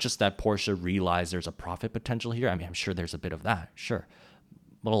 it's not just that Porsche realized there's a profit potential here. I mean, I'm sure there's a bit of that, sure.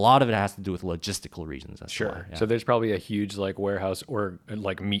 But a lot of it has to do with logistical reasons. That's sure. Why, yeah. So there's probably a huge like warehouse or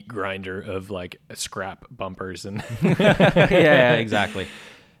like meat grinder of like scrap bumpers and yeah, exactly.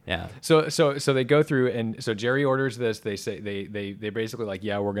 Yeah. So they go through, and so Jerry orders this. They say they basically like,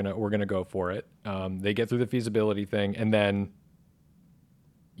 yeah, we're gonna go for it. They get through the feasibility thing, and then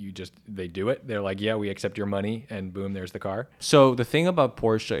they do it. They're like, yeah, we accept your money, and boom, there's the car. So the thing about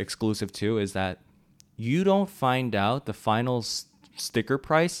Porsche Exclusive 2 is that you don't find out the final sticker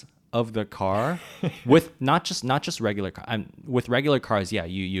price of the car with not just regular car. With regular cars, yeah,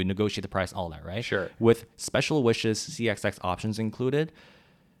 you negotiate the price, all that, right? Sure. With special wishes, CXX options included,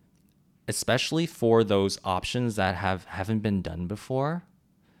 especially for those options that haven't been done before,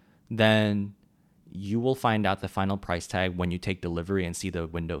 then you will find out the final price tag when you take delivery and see the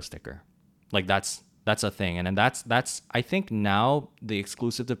window sticker. Like that's a thing. And then that's I think now the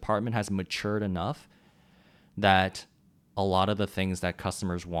exclusive department has matured enough that a lot of the things that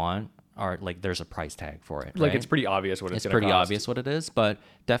customers want are like there's a price tag for it. Like right? it's pretty obvious what it's going to cost. It's pretty obvious what it is, but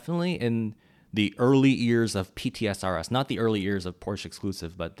definitely in the early years of PTSRS, not the early years of Porsche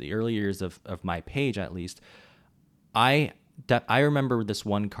Exclusive, but the early years of my page at least, I remember this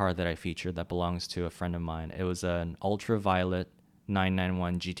one car that I featured that belongs to a friend of mine. It was an ultraviolet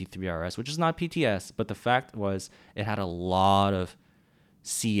 991 GT3 RS, which is not PTS, but the fact was it had a lot of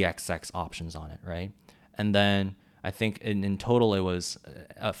CXX options on it, right? And then I think in total it was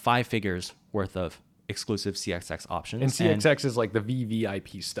 5 figures worth of exclusive CXX options. And CXX is like the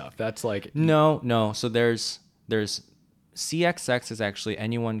VVIP stuff. That's like no. So there's CXX is actually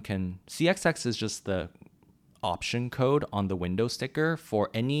CXX is just the option code on the window sticker for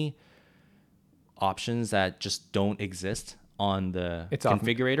any options that just don't exist on the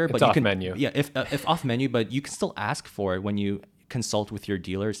configurator. It's off menu. Yeah, if off menu, but you can still ask for it when you consult with your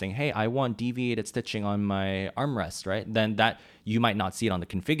dealer saying, hey, I want deviated stitching on my armrest, right? Then that you might not see it on the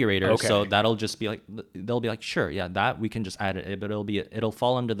configurator. Okay. So that'll just be like, they'll be like, sure, yeah, that we can just add it, but it'll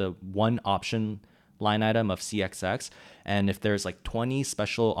fall under the one option line item of CXX. And if there's like 20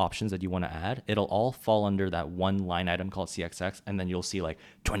 special options that you want to add, it'll all fall under that one line item called CXX. And then you'll see like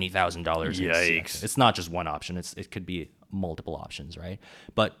 $20,000. Yikes. It's not just one option. It could be multiple options, right?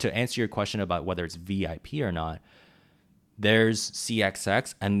 But to answer your question about whether it's VIP or not, there's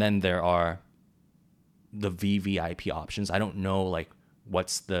CXX, and then there are the VVIP options. I don't know like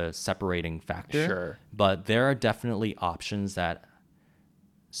what's the separating factor. Sure. But there are definitely options that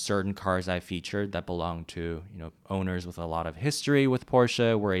certain cars I featured that belong to, owners with a lot of history with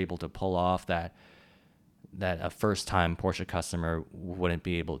Porsche were able to pull off that a first-time Porsche customer wouldn't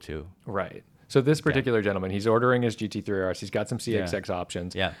be able to. Right. So this particular gentleman, he's ordering his GT3 RS. He's got some CXX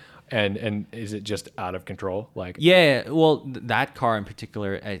options. Yeah. And is it just out of control? Like yeah, well, that car in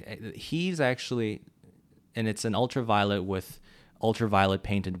particular, he's actually, and it's an ultraviolet with ultraviolet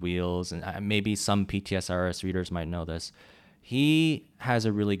painted wheels, and maybe some PTSRS readers might know this. He has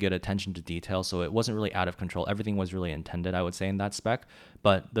a really good attention to detail, so it wasn't really out of control. Everything was really intended, I would say, in that spec.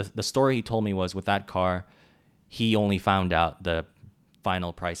 But the story he told me was with that car, he only found out the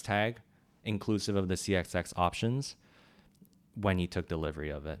final price tag, inclusive of the CXX options, when he took delivery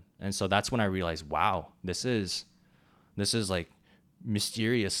of it. And so that's when I realized, wow, this is like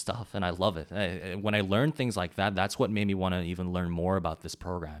mysterious stuff, and I love it. When I learned things like that, that's what made me want to even learn more about this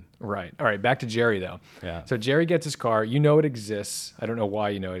program. Right. All right, back to Jerry though. Yeah. So Jerry gets his car. It exists. I don't know why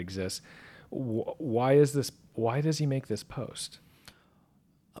it exists. Why does he make this post?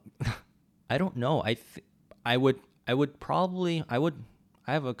 I don't know. I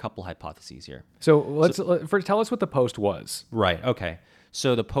have a couple hypotheses here. So tell us what the post was. Right. Okay.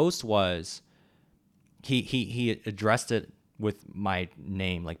 So the post was he addressed it with my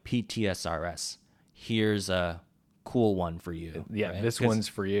name, like PTSRS. Here's a cool one for you. Yeah, right? this one's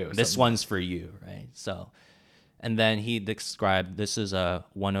for you. This one's for you, right? So, and then he described this is a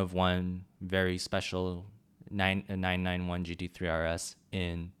one of one, very special 991 GT3 RS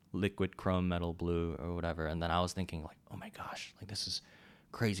in liquid chrome metal blue or whatever. And then I was thinking like, oh my gosh, like this is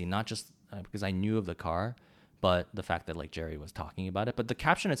crazy. Not just because I knew of the car, but the fact that like Jerry was talking about it. But the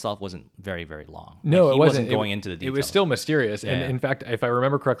caption itself wasn't very, very long. No, like, it wasn't going into the details. It was still mysterious. Yeah. And in fact, if I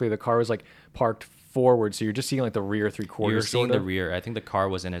remember correctly, the car was like parked forward, so you're just seeing like the rear 3/4. You're seeing the rear. I think the car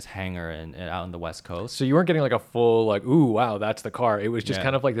was in his hangar and out on the West Coast. So you weren't getting like a full like, ooh, wow, that's the car. It was just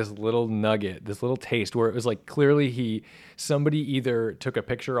kind of like this little nugget, this little taste where it was like clearly somebody either took a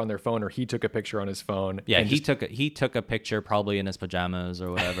picture on their phone or he took a picture on his phone. Yeah, he took a picture probably in his pajamas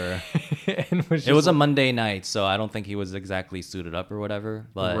or whatever. And it was a Monday night, so I don't think he was exactly suited up or whatever.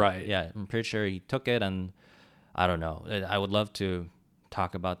 But right. Yeah, I'm pretty sure he took it, and I don't know. I would love to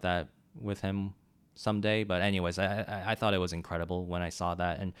talk about that with him someday. But anyways, I thought it was incredible when I saw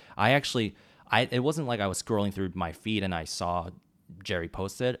that. And it wasn't like I was scrolling through my feed and I saw Jerry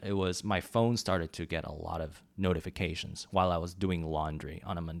posted, it was my phone started to get a lot of notifications while I was doing laundry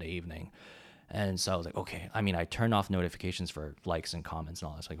on a Monday evening. And so I was like, okay, I mean, I turned off notifications for likes and comments and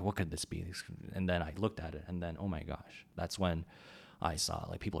all this. Like, what could this be? And then I looked at it, and then, oh my gosh, that's when I saw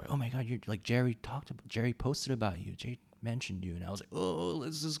like people are, oh my God, you're like Jerry posted about you. Jerry mentioned you. And I was like, oh,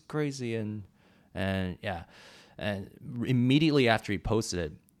 this is crazy. And yeah. And immediately after he posted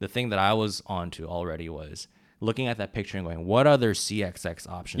it, the thing that I was onto already was looking at that picture and going, what other CXX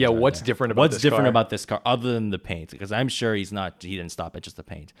options? Yeah, are what's there? different about what's this different car? about this car other than the paint? Because I'm sure he didn't stop at just the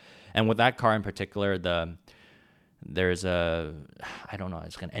paint. And with that car in particular, there's a, I don't know,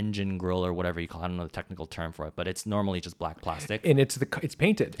 it's like an engine grill or whatever you call it. I don't know the technical term for it, but it's normally just black plastic. And it's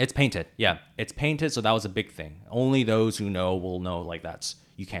painted. It's painted. Yeah, it's painted. So that was a big thing. Only those who know will know. Like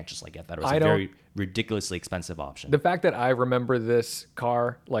you can't just like get that. It was a very ridiculously expensive option. The fact that I remember this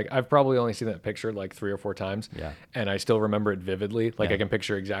car, like I've probably only seen that picture like 3 or 4 times. Yeah. And I still remember it vividly. Like Yeah. I can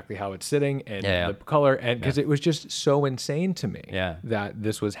picture exactly how it's sitting and Yeah. the color, and because it was just so insane to me Yeah. that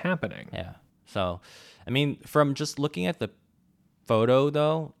this was happening. Yeah. So, I mean, from just looking at the photo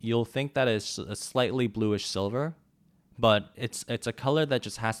though, you'll think that it's a slightly bluish silver, but it's a color that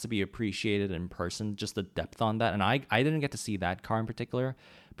just has to be appreciated in person, just the depth on that. And I didn't get to see that car in particular,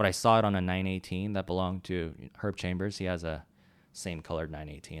 but I saw it on a 918 that belonged to Herb Chambers. He has a same colored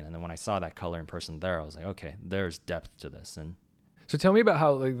 918. And then when I saw that color in person there, I was like, okay, there's depth to this. And So tell me about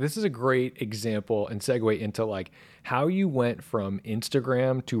how, like, this is a great example and segue into like how you went from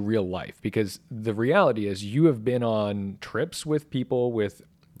Instagram to real life, because the reality is you have been on trips with people with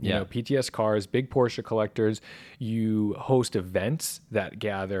you know, PTS cars, big Porsche collectors. You host events that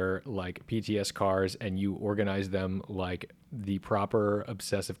gather like PTS cars and you organize them like the proper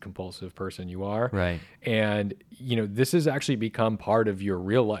obsessive compulsive person you are. Right. And, you know, this has actually become part of your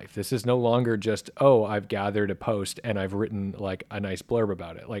real life. This is no longer just, oh, I've gathered a post and I've written like a nice blurb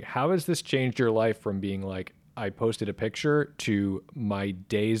about it. Like, how has this changed your life from being like, I posted a picture to my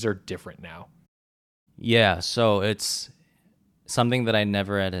days are different now? Yeah. So it's something that I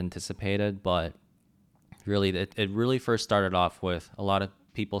never had anticipated, but really it really first started off with a lot of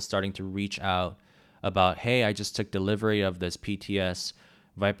people starting to reach out about, hey, I just took delivery of this PTS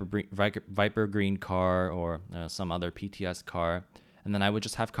Viper Green car or some other PTS car. And then I would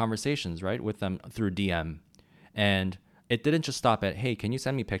just have conversations, right, with them through DM. And it didn't just stop at, hey, can you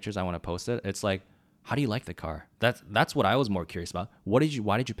send me pictures? I want to post it. It's like, how do you like the car? That's what I was more curious about. Why did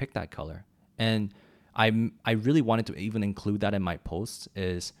you pick that color? And I really wanted to even include that in my posts,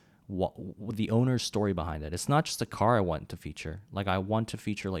 is what the owner's story behind it. It's not just a car I want to feature. Like, I want to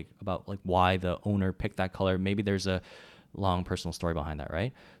feature like about like why the owner picked that color. Maybe there's a long personal story behind that,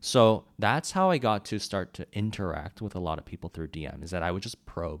 right? So that's how I got to start to interact with a lot of people through DM, is that I would just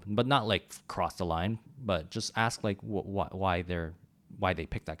probe, but not like cross the line, but just ask like why they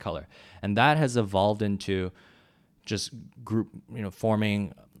picked that color. And that has evolved into just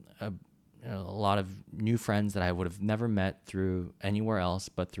forming a lot of new friends that I would have never met through anywhere else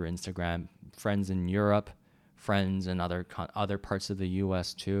but through Instagram. Friends in Europe, friends in other parts of the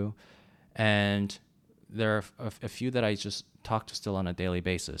U.S. too, and there are a few that I just talk to still on a daily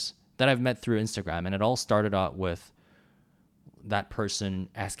basis that I've met through Instagram. And it all started out with that person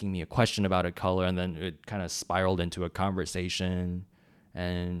asking me a question about a color, and then it kind of spiraled into a conversation.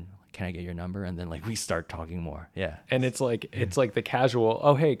 And can I get your number? And then like we start talking more. Yeah. And it's like the casual,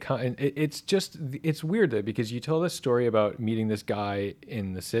 oh, hey, it's weird though, because you told this story about meeting this guy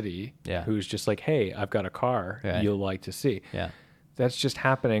in the city who's just like, hey, I've got a car you'll like to see. Yeah. That's just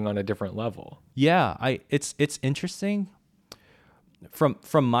happening on a different level. Yeah. It's interesting. From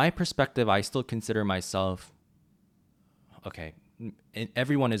my perspective, I still consider myself, okay,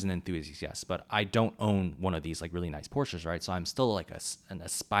 everyone is an enthusiast, yes, but I don't own one of these like really nice Porsches, right? So I'm still like an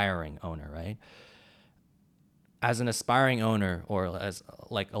aspiring owner, right? As an aspiring owner, or as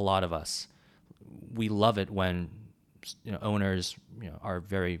like a lot of us, we love it when owners are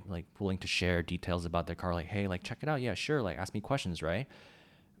very like willing to share details about their car, like, hey, like check it out, yeah, sure, like ask me questions, right?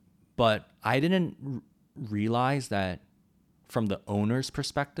 But I didn't realize that from the owner's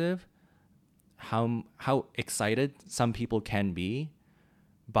perspective, how excited some people can be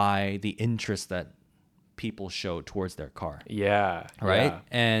by the interest that people show towards their car. Yeah. Right. Yeah.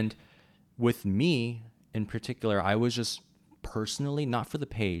 And with me in particular, I was just personally, not for the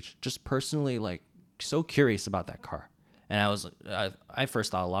page, just personally like so curious about that car. And I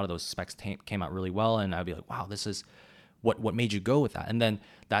first thought a lot of those specs came out really well, and I'd be like, wow, this is what made you go with that? And then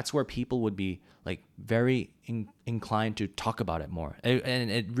that's where people would be like very inclined to talk about it more.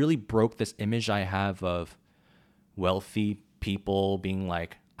 And it really broke this image I have of wealthy people being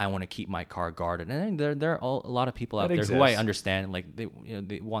like, I want to keep my car guarded. And there are a lot of people out That there who I exists. understand, like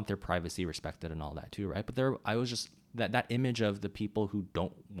they want their privacy respected and all that too, right? But I was just that image of the people who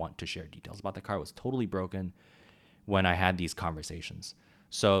don't want to share details about the car was totally broken when I had these conversations.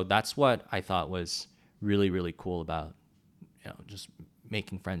 So that's what I thought was really, really cool about, just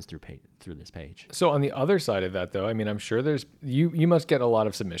making friends through this page. So on the other side of that, though, I mean, I'm sure there's you must get a lot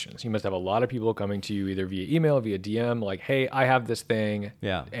of submissions. You must have a lot of people coming to you either via email, via DM, like, "Hey, I have this thing,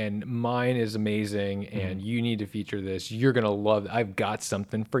 Yeah. and mine is amazing, and you need to feature this. You're gonna love it. I've got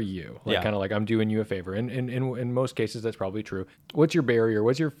something for you." Like Yeah. kind of like I'm doing you a favor. And in most cases, that's probably true. What's your barrier?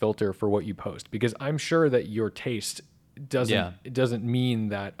 What's your filter for what you post? Because I'm sure that your taste it doesn't mean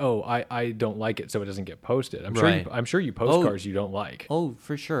that I don't like it, so it doesn't get posted. Right. I'm sure you post Oh. cars you don't like. Oh,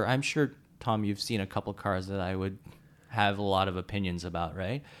 for sure. I'm sure, Tom, you've seen a couple cars that I would have a lot of opinions about,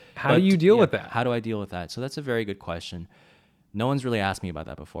 right? How do you deal with that? How do I deal with that? So that's a very good question. No one's really asked me about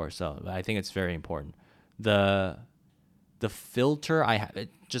that before, so I think it's very important. The filter I have,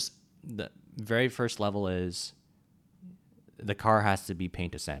 just the very first level is the car has to be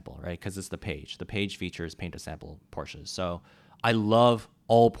paint to sample, right? Because it's the page. The page features paint to sample Porsches. So I love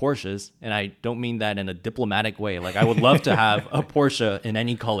all Porsches, and I don't mean that in a diplomatic way. Like I would love to have a Porsche in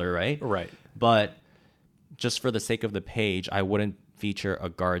any color, right? Right. But just for the sake of the page, I wouldn't feature a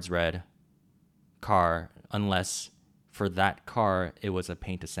Guards Red car unless for that car it was a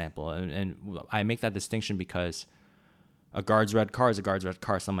paint to sample. And I make that distinction because a Guards Red car is a Guards Red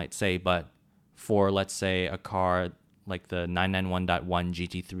car, some might say, but for, let's say, a car like the 991.1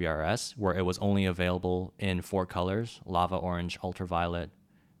 GT3 RS, where it was only available in 4 colors, lava orange, ultraviolet,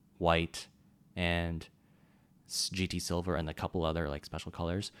 white, and GT silver, and a couple other like special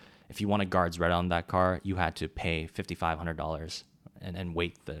colors. If you want a Guards Red on that car, you had to pay $5,500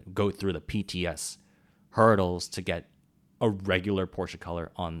 and go through the PTS hurdles to get a regular Porsche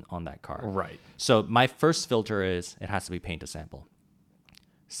color on that car. Right. So my first filter is it has to be paint to sample.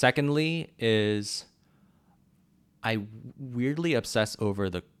 Secondly is I weirdly obsess over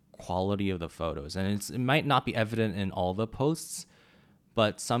the quality of the photos. And it might not be evident in all the posts,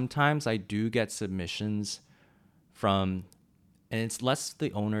 but sometimes I do get submissions from, and it's less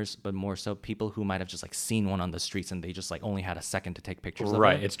the owners, but more so people who might have just like seen one on the streets and they just like only had a second to take pictures of it.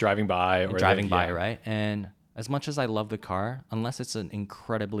 Right. It's driving by. Or Driving by, yeah. right? And as much as I love the car, unless it's an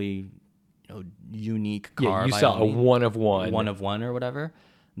incredibly unique car, Yeah, you by saw all a means, one of one. one of one or whatever,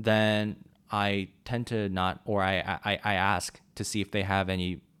 then I tend to not, or I ask to see if they have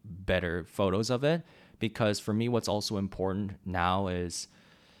any better photos of it, because for me, what's also important now is,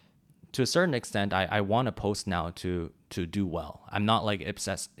 to a certain extent, I want to post now to do well. I'm not like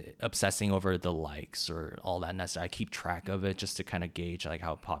obsessing over the likes or all that necessarily. I keep track of it just to kind of gauge like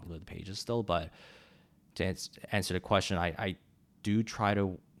how popular the page is still. But to answer the question, I do try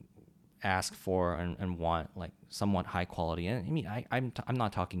to ask for and want like somewhat high quality. And I mean, I'm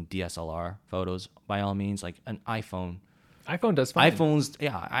not talking DSLR photos by all means, like an iPhone. iPhone does fine. iPhones,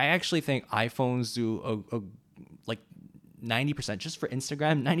 yeah, I actually think iPhones do a like 90% just for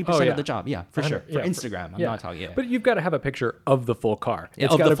Instagram, 90% yeah. of the job. Yeah, for sure. For Yeah, Instagram. I'm not talking, yeah. But you've got to have a picture of the full car. Yeah,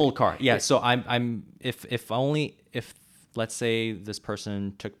 It's of gotta the full car. Yeah. So I'm if let's say this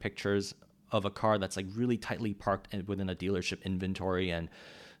person took pictures of a car that's like really tightly parked within a dealership inventory, and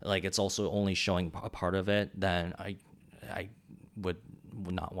like it's also only showing a part of it, then I would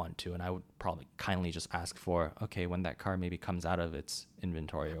not want to, and I would probably kindly just ask for, okay, when that car maybe comes out of its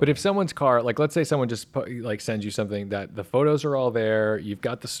inventory. But if someone's car, like let's say someone just like sends you something that the photos are all there, you've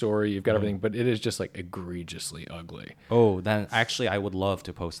got the story, you've got everything, but it is just like egregiously ugly. Oh, then actually I would love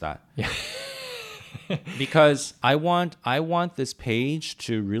to post that. Yeah. Because I want this page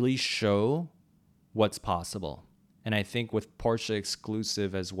to really show what's possible. And I think with Porsche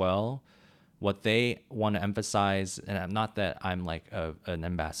exclusive as well, what they want to emphasize, and not that I'm like an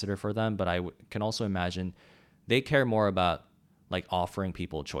ambassador for them, but I can also imagine they care more about like offering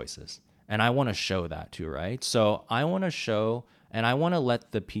people choices. And I want to show that too, right? So I want to show, and I want to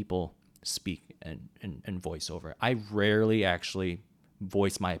let the people speak and voice over it. I rarely actually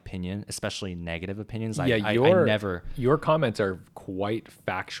voice my opinion, especially negative opinions. Yeah, I never. Your comments are quite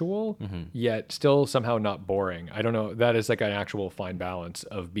factual, yet still somehow not boring. I don't know. That is like an actual fine balance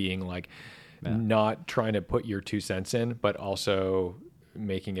of being like not trying to put your 2 cents in, but also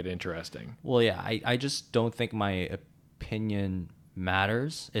making it interesting. Well, yeah, I just don't think my opinion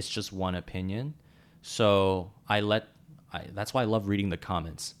matters. It's just one opinion. So that's why I love reading the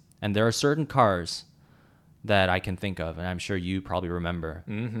comments. And there are certain cars that I can think of, and I'm sure you probably remember,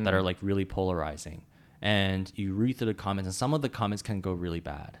 that are like really polarizing. And you read through the comments, and some of the comments can go really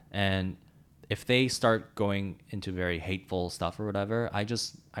bad. And if they start going into very hateful stuff or whatever, I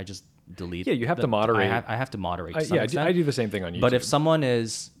just delete. Yeah, you have to moderate. I have to moderate. To some Yeah, extent. I do the same thing on YouTube. But if someone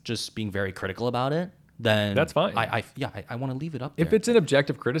is just being very critical about it, then that's fine. I want to leave it up If there. it's an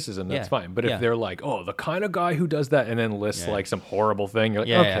objective criticism, that's fine. But if they're like, oh, the kind of guy who does that, and then lists like some horrible thing, you're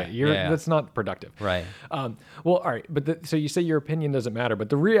like, that's not productive. Right. Well, all right. But so you say your opinion doesn't matter, but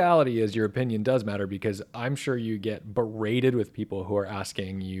the reality is your opinion does matter, because I'm sure you get berated with people who are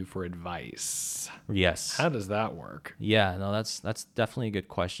asking you for advice. Yes. How does that work? Yeah, no, that's definitely a good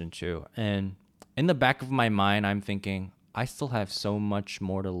question too. And in the back of my mind, I'm thinking, I still have so much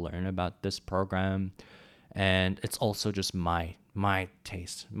more to learn about this program. And it's also just my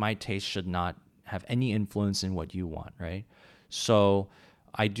taste. My taste should not have any influence in what you want, right? So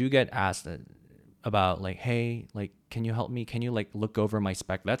I do get asked about like, hey, like, can you help me? Can you like look over my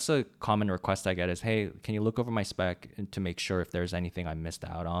spec? That's a common request I get is, hey, can you look over my spec to make sure if there's anything I missed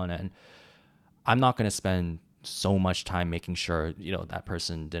out on? And I'm not going to spend so much time making sure, that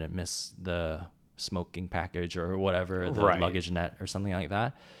person didn't miss the smoking package or whatever, the luggage net or something like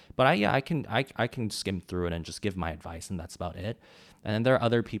that. But I can skim through it and just give my advice, and that's about it. And then there are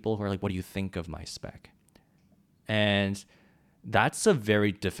other people who are like, what do you think of my spec? And that's a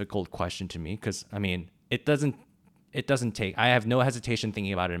very difficult question to me, because I mean, it doesn't take, I have no hesitation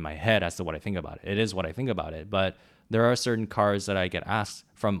thinking about it in my head as to what I think about it. It is what I think about it. But there are certain cars that I get asked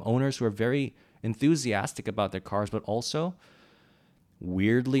from owners who are very enthusiastic about their cars, but also,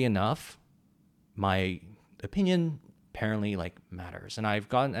 weirdly enough, my opinion apparently like matters. And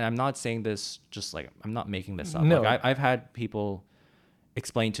I'm not saying this just like, I'm not making this up. No. Like I've had people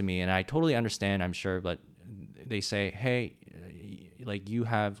explain to me, and I totally understand, I'm sure, but they say, hey, like, you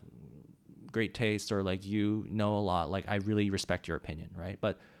have great taste, or like, you know a lot, like, I really respect your opinion, right?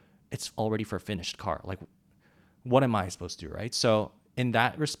 But it's already for a finished car. Like, what am I supposed to do, right? So in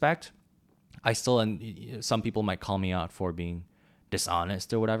that respect, I still, and some people might call me out for being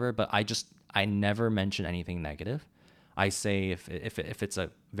dishonest or whatever, but I never mention anything negative. I say if it's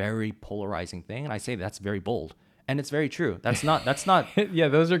a very polarizing thing, and I say that's very bold, and it's very true. That's not. Yeah,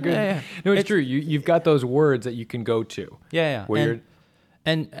 those are good. Yeah. No, it's true. You've got those words that you can go to. Yeah. Where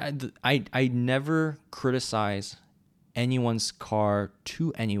I never criticize anyone's car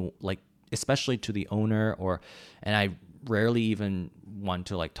to any, like, especially to the owner, and I rarely even want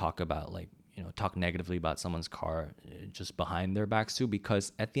to like talk about like, talk negatively about someone's car just behind their backs too,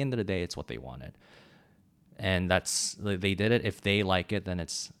 because at the end of the day, it's what they wanted. And they did it. If they like it, then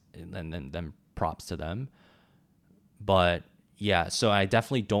props to them. But yeah, so I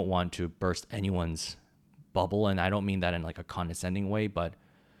definitely don't want to burst anyone's bubble. And I don't mean that in like a condescending way, but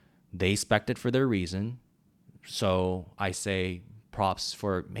they spec'd it for their reason. So I say props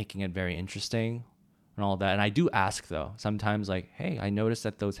for making it very interesting and all that. And I do ask though, sometimes like, hey, I noticed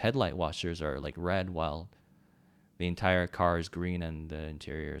that those headlight washers are like red while the entire car is green and the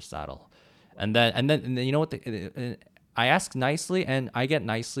interior is saddle. And then you know what? I ask nicely, and I get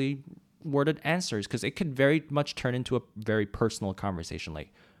nicely worded answers, because it could very much turn into a very personal conversation.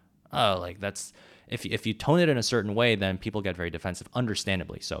 Like, oh, like that's if you tone it in a certain way, then people get very defensive,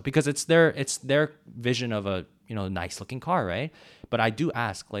 understandably so, because it's their vision of a nice looking car, right? But I do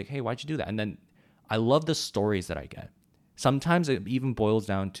ask like, hey, why'd you do that? And then I love the stories that I get. Sometimes it even boils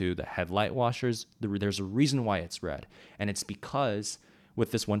down to the headlight washers. There's a reason why it's red, and it's because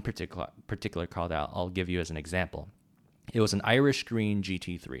with this one particular car that I'll give you as an example. It was an Irish green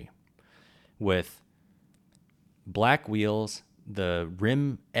GT3 with black wheels. The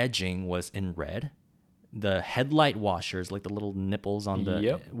rim edging was in red. The headlight washers, like the little nipples on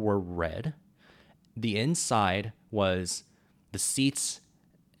were red. The inside was the seats,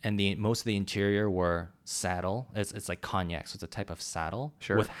 and most of the interior were saddle. It's like cognac, so it's a type of saddle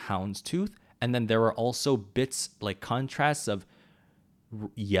with houndstooth. And then there were also bits, like contrasts of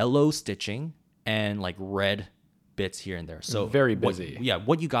yellow stitching and like red bits here and there. So very busy.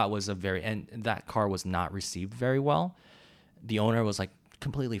 What you got was and that car was not received very well. The owner was like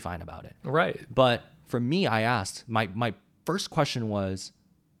completely fine about it. Right. But for me, I asked, my first question was,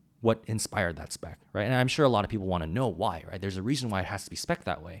 what inspired that spec, right? And I'm sure a lot of people want to know why, right? There's a reason why it has to be spec'd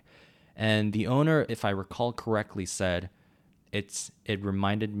that way. And the owner, if I recall correctly, said it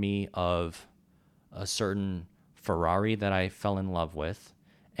reminded me of a certain Ferrari that I fell in love with,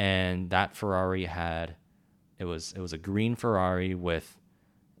 and that Ferrari it was a green Ferrari with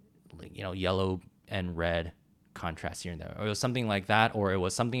yellow and red contrast here and there, or it was something like that, or it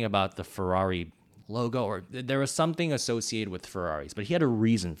was something about the Ferrari logo, or there was something associated with Ferraris, but he had a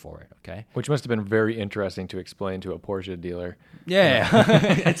reason for it. Okay, which must have been very interesting to explain to a Porsche dealer. Yeah.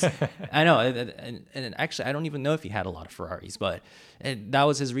 I know, and actually I don't even know if he had a lot of Ferraris, but that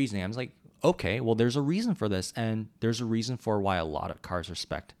was his reasoning. I was like, okay, well, there's a reason for this, and there's a reason for why a lot of cars are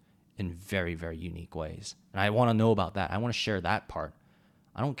spec'd in very, very unique ways. And I want to know about that. I want to share that part.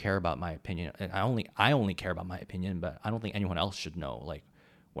 I don't care about my opinion. I only care about my opinion, but I don't think anyone else should know like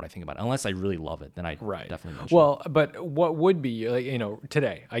what I think about it. Unless I really love it, then I definitely mention Well, but what would be like,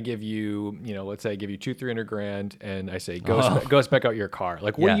 today I give you, let's say I give you 200-300 grand and I say go spec out your car.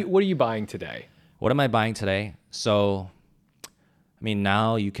 Like what are you buying today? What am I buying today? So I mean,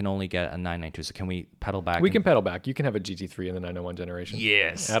 now you can only get a 992. So can we pedal back? We can pedal back. You can have a GT3 in the 901 generation.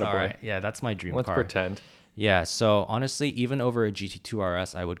 Yes. Attaboy. All right. Yeah, that's my dream car. Let's pretend. Yeah. So honestly, even over a GT2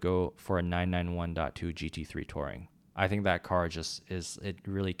 RS, I would go for a 991.2 GT3 Touring. I think that car it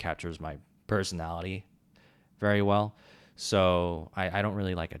really captures my personality very well. So I don't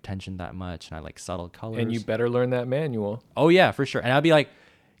really like attention that much, and I like subtle colors. And you better learn that manual. Oh yeah, for sure. And I'd be like,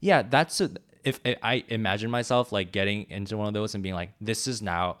 yeah, if I imagine myself like getting into one of those and being like, this is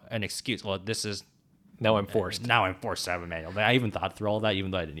now an excuse. Well, this is now I'm forced. Now I'm forced to have a manual. I even thought through all that, even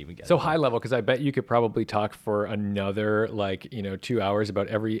though I didn't even get it. So high level, because I bet you could probably talk for another 2 hours about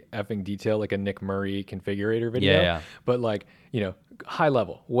every effing detail, like a Nick Murray configurator video. Yeah. But high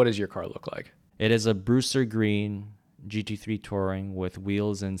level, what does your car look like? It is a Brewster Green GT3 Touring with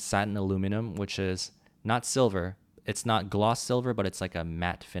wheels in satin aluminum, which is not silver. It's not gloss silver, but it's like a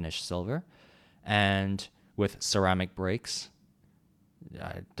matte finish silver. And with ceramic brakes.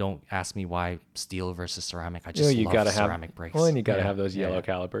 Don't ask me why steel versus ceramic. I just love ceramic brakes. Well, and you got to have those yellow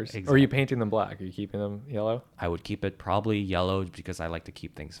calipers. Exactly. Or are you painting them black? Are you keeping them yellow? I would keep it probably yellow because I like to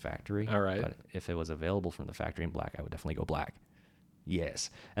keep things factory. All right. But if it was available from the factory in black, I would definitely go black. Yes.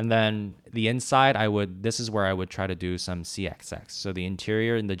 And then the inside, this is where I would try to do some CXX. So the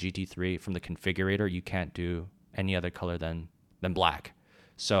interior in the GT3 from the configurator, you can't do any other color than black.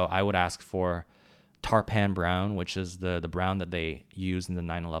 So I would ask for tarpan brown, which is the brown that they use in the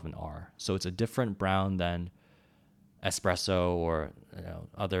 911R. So it's a different brown than espresso or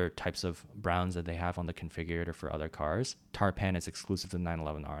other types of browns that they have on the configurator for other cars. Tarpan is exclusive to the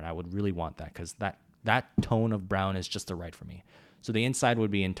 911R, and I would really want that because that tone of brown is just the right for me. So the inside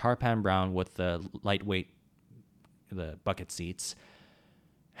would be in tarpan brown with the the bucket seats.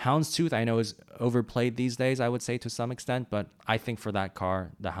 Houndstooth I know is overplayed these days, I would say to some extent, but I think for that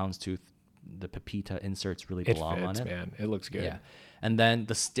car, the Houndstooth, the Pepita inserts really belong on it. Man. It looks good. Yeah. And then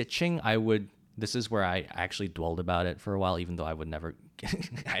the stitching, this is where I actually dwelled about it for a while, even though I would never,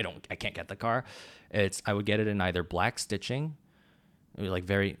 I can't get the car. I would get it in either black stitching, like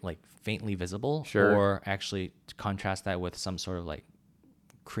very like faintly visible, sure, or actually to contrast that with some sort of like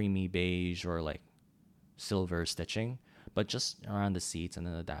creamy beige or like silver stitching, but just around the seats and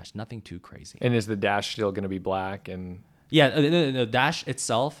then the dash, nothing too crazy. And is the dash still going to be black? And yeah, the dash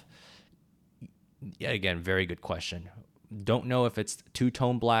itself, yeah, again, very good question. Don't know if it's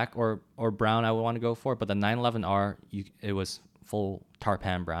two-tone black or brown I would want to go for, but the 911R, it was full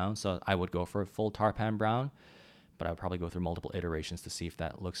tarpan brown, so I would go for a full tarpan brown, but I would probably go through multiple iterations to see if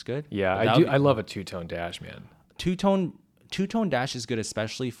that looks good. Yeah, I love a two-tone dash, man. Two-tone dash is good,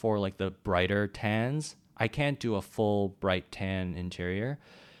 especially for like the brighter tans. I can't do a full bright tan interior,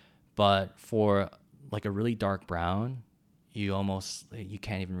 but for like a really dark brown, you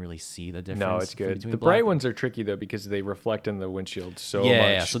can't even really see the difference. No, it's good. The bright ones are tricky though because they reflect in the windshield so much.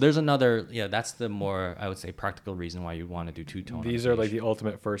 Yeah. So there's another, that's the more, I would say, practical reason why you want to do two-tone. These are like the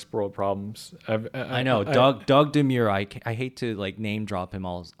ultimate first world problems. I know. Doug Demure, I hate to like name drop him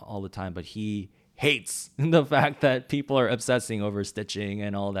all the time, but he hates the fact that people are obsessing over stitching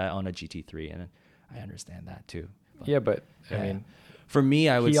and all that on a GT3, and I understand that too. But I mean, for me,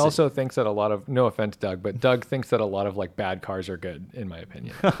 I would. He also thinks that a lot of, no offense, Doug, but Doug thinks that a lot of like bad cars are good, in my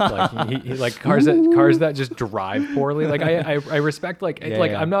opinion. Like he like cars that just drive poorly. Like I respect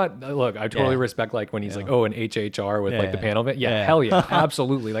I'm not, look, I totally respect like when he's like, oh, an HHR with like the panel vent. Yeah, hell yeah,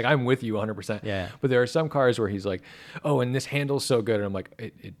 absolutely. Like I'm with you 100%. Yeah. But there are some cars where he's like, oh, and this handle's so good, and I'm like,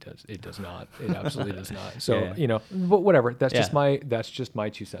 it does not. It absolutely does not. So but whatever. That's just my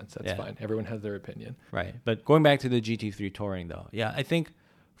 2 cents. That's fine. Everyone has their opinion. Right. But going back to the GT3 Touring though, I think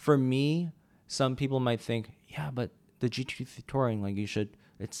for me, some people might think, but the GT3 Touring, like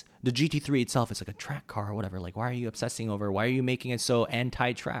it's the GT3 itself is like a track car or whatever. Like, why are you obsessing over? Why are you making it so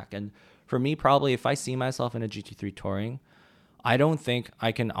anti-track? And for me, probably if I see myself in a GT3 Touring, I don't think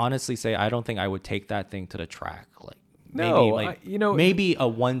I can honestly say I don't think I would take that thing to the track. Like, maybe a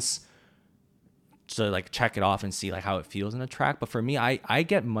once to like check it off and see like how it feels in the track. But for me, I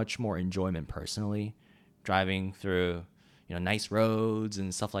get much more enjoyment personally driving through nice roads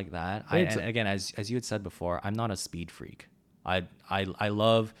and stuff like that. And again, as you had said before, I'm not a speed freak. I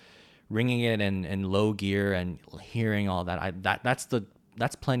love ringing it in low gear and hearing all that. That's the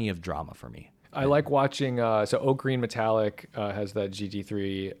that's plenty of drama for me. I like watching. So Oak Green Metallic has that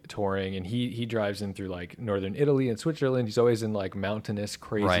GT3 touring, and he drives in through like northern Italy and Switzerland. He's always in like mountainous,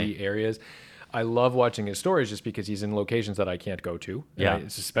 crazy Right. areas. I love watching his stories just because he's in locations that I can't go to. Yeah.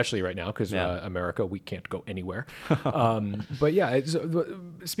 It's especially right now because Yeah. America, we can't go anywhere. But yeah,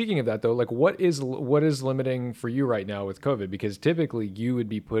 speaking of that though, like what is limiting for you right now with COVID? Because typically you would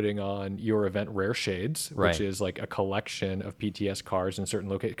be putting on your event Rare Shades, Right. which is like a collection of PTS cars in certain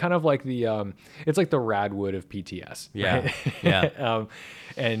locations, kind of like it's like the Radwood of PTS. Yeah. Right? Yeah.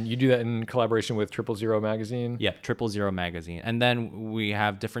 And you do that in collaboration with 000 Magazine. Yeah, 000 Magazine. And then we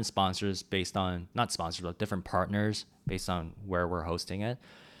have different sponsors based on, not sponsors, but different partners based on where we're hosting it.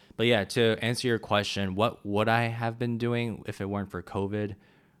 But yeah, to answer your question, what would I have been doing if it weren't for COVID?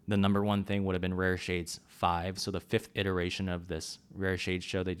 The number one thing would have been Rare Shades 5, so the 5th iteration of this Rare Shades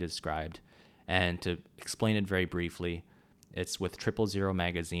show they described. And to explain it very briefly, it's with 000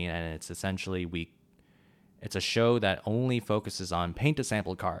 Magazine, and it's essentially it's a show that only focuses on paint to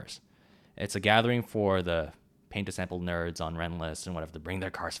sample cars. It's a gathering for the paint to sample nerds on Renlist and whatever to bring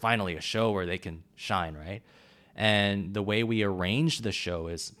their cars. Finally, a show where they can shine, right? And the way we arranged the show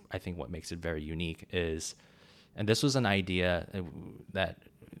is, I think, what makes it very unique is, and this was an idea that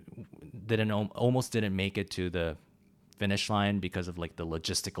almost didn't make it to the finish line because of like the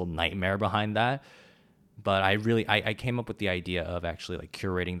logistical nightmare behind that. But I came up with the idea of actually like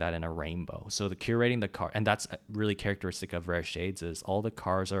curating that in a rainbow. So curating the car, and that's really characteristic of Rare Shades, is all the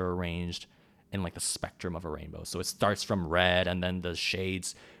cars are arranged in like the spectrum of a rainbow. So it starts from red, and then the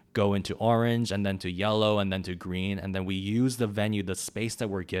shades go into orange, and then to yellow, and then to green. And then we use the venue, the space that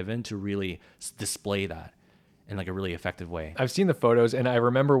we're given, to really display that in like a really effective way. I've seen the photos, and I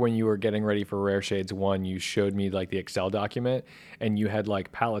remember when you were getting ready for Rare Shades 1, you showed me like the Excel document, and you had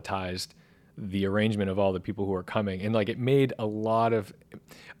like palletized the arrangement of all the people who are coming, and like it made a lot of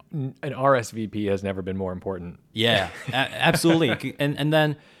an RSVP has never been more important. Yeah, absolutely. And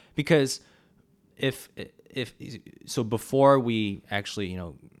then because if so before we actually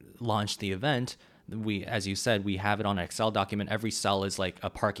launch the event, we, as you said, we have it on an Excel document. Every cell is like a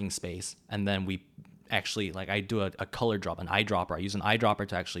parking space, and then we actually, like, I do a color drop, an eyedropper. I use an eyedropper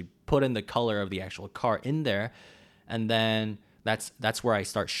to actually put in the color of the actual car in there, and then that's where I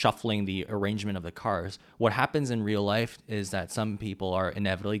start shuffling the arrangement of the cars. What happens in real life is that some people are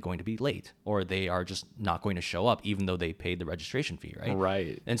inevitably going to be late, or they are just not going to show up even though they paid the registration fee, right?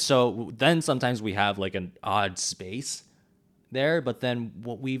 Right. And so then sometimes we have like an odd space there, but then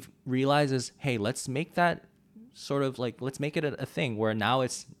what we've realized is, hey, let's make that sort of like, let's make it a thing where now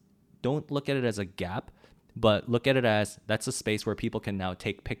don't look at it as a gap, but look at it as that's a space where people can now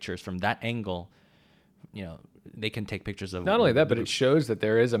take pictures from that angle. They can take pictures of, not only that, but it shows that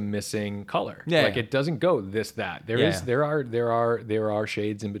there is a missing color. Yeah, like yeah. it doesn't go this, that. There are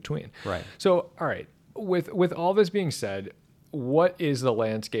shades in between. Right. So, all right, with all this being said, what is the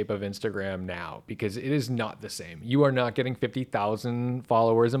landscape of Instagram now? Because it is not the same. You are not getting 50,000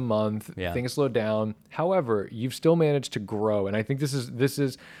 followers a month. Yeah. Things slow down. However, you've still managed to grow, and I think this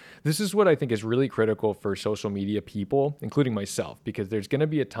is what I think is really critical for social media people, including myself, because there's going to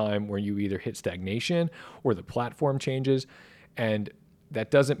be a time where you either hit stagnation or the platform changes, and that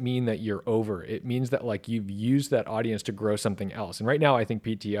doesn't mean that you're over. It means that like you've used that audience to grow something else. And right now, I think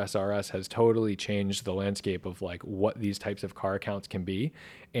PTSRS has totally changed the landscape of like what these types of car accounts can be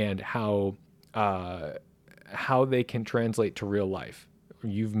and how they can translate to real life.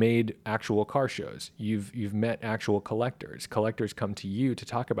 You've made actual car shows. You've met actual collectors. Collectors come to you to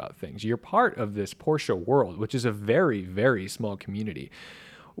talk about things. You're part of this Porsche world, which is a very, very small community.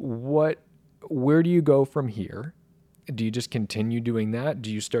 Where do you go from here? Do you just continue doing that?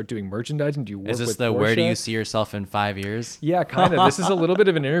 Do you start doing merchandising? Do you work with Is this the Porsche? where do you see yourself in 5 years? Yeah, kind of. This is a little bit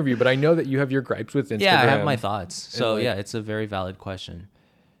of an interview, but I know that you have your gripes with Instagram. Yeah, I have my thoughts. So like- yeah, it's a very valid question.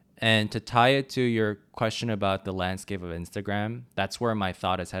 And to tie it to your question about the landscape of Instagram, that's where my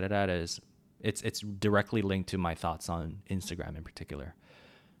thought is headed at. It's directly linked to my thoughts on Instagram in particular.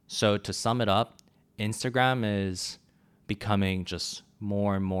 So to sum it up, Instagram is becoming just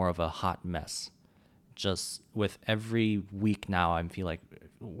more and more of a hot mess. Just with every week now, I feel like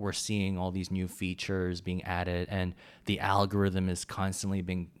we're seeing all these new features being added, and the algorithm is constantly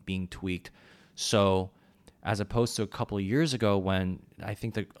being tweaked. So as opposed to a couple of years ago when I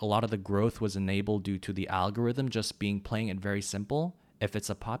think that a lot of the growth was enabled due to the algorithm just playing it very simple. If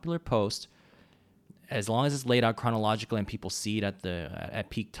it's a popular post, as long as it's laid out chronologically and people see it at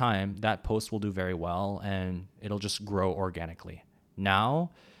peak time, that post will do very well and it'll just grow organically.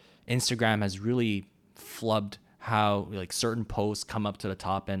 Now, Instagram has really flubbed how like certain posts come up to the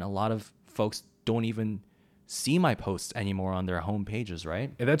top, and a lot of folks don't even see my posts anymore on their home pages,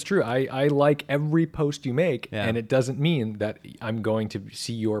 right? And that's true. I like every post you make, Yeah. and it doesn't mean that I'm going to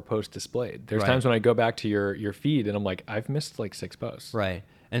see your post displayed. There's Right. times when I go back to your feed and I'm like, I've missed like 6 posts. Right.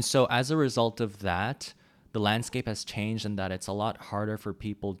 And so as a result of that, the landscape has changed in that it's a lot harder for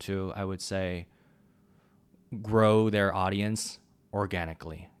people to, I would say, grow their audience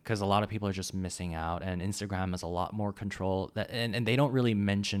organically, because a lot of people are just missing out, and Instagram has a lot more control and they don't really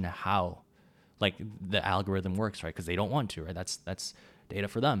mention how like the algorithm works, right? Because they don't want to, right? That's data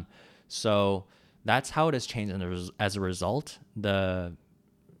for them. So that's how it has changed. And as a result,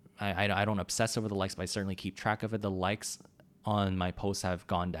 I don't obsess over the likes, but I certainly keep track of it. The likes on my posts have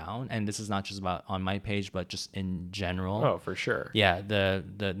gone down, and this is not just about on my page, but just in general. Oh, for sure. Yeah, the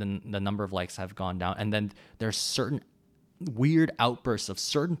number of likes have gone down, and then there's certain weird outbursts of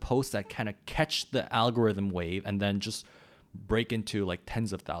certain posts that kind of catch the algorithm wave and then just break into like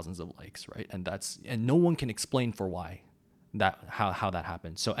tens of thousands of likes, right? And no one can explain for why how that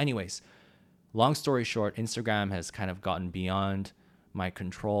happened. So anyways, long story short, Instagram has kind of gotten beyond my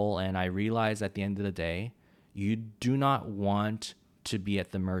control, and I realized at the end of the day, you do not want to be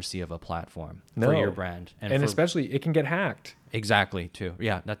at the mercy of a platform for your brand. And especially it can get hacked. Exactly, too.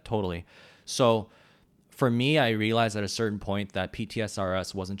 Yeah, that totally. So for me, I realized at a certain point that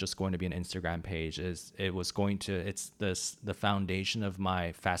PTSRS wasn't just going to be an Instagram page. It's the foundation of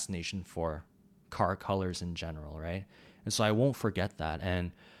my fascination for car colors in general, right? And so I won't forget that.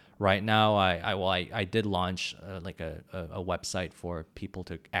 And right now, I did launch like a website for people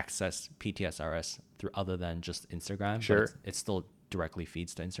to access PTSRS through other than just Instagram. Sure. But it still directly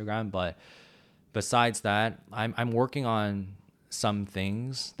feeds to Instagram. But besides that, I'm working on some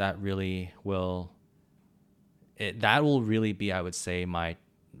things that really will really be, I would say,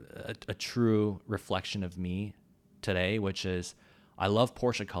 a true reflection of me today, which is I love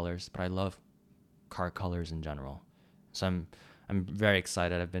Porsche colors, but I love car colors in general. So I'm very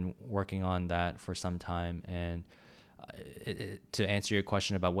excited. I've been working on that for some time, and to answer your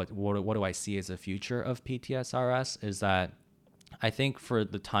question about what do I see as a future of PTSRS is that I think for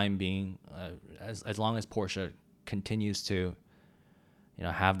the time being, as long as Porsche continues to,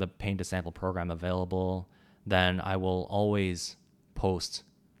 have the paint to sample program available, then I will always post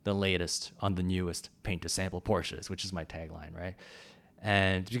the latest on the newest paint to sample Porsches, which is my tagline, right?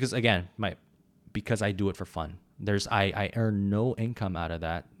 And because again, because I do it for fun. I earn no income out of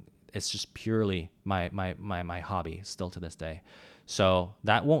that. It's just purely my hobby still to this day. So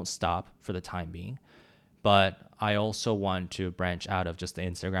that won't stop for the time being. But I also want to branch out of just the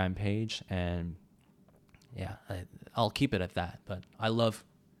Instagram page, and yeah, I'll keep it at that. But I love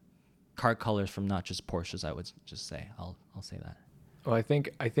car colors from not just Porsches, I would just say. I'll say that. Well, I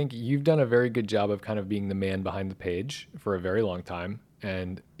think you've done a very good job of kind of being the man behind the page for a very long time,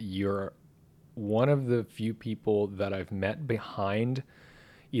 and you're one of the few people that I've met behind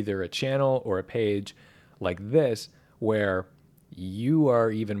either a channel or a page like this where you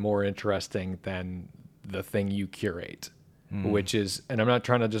are even more interesting than the thing you curate, which is, and I'm not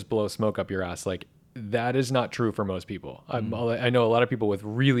trying to just blow smoke up your ass, like that is not true for most people. I know a lot of people with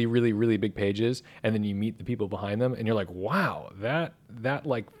really, really, really big pages, and then you meet the people behind them and you're like, wow, that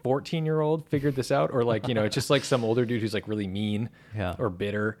like 14-year-old figured this out, or like, it's just like some older dude who's like really mean or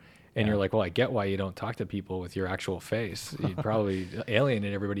bitter. And you're like, well, I get why you don't talk to people with your actual face. You'd probably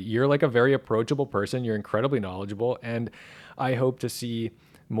alienate everybody. You're like a very approachable person. You're incredibly knowledgeable. And I hope to see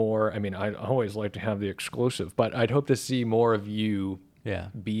more. I mean, I always like to have the exclusive, but I'd hope to see more of you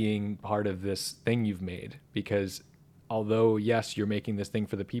being part of this thing you've made. Because although, yes, you're making this thing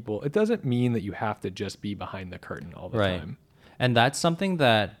for the people, it doesn't mean that you have to just be behind the curtain all the time. And that's something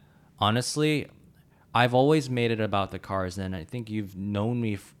that, honestly, I've always made it about the cars. And I think you've known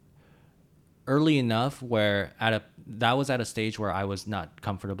me early enough where that was at a stage where I was not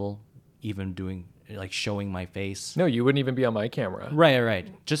comfortable even doing, like, showing my face. No, you wouldn't even be on my camera. Right.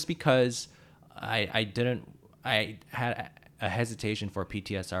 Just because I had a hesitation for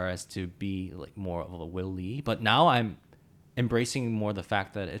PTSRS to be like more of a Will Lee, but now I'm embracing more the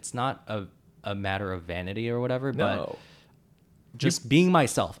fact that it's not a matter of vanity or whatever, but just being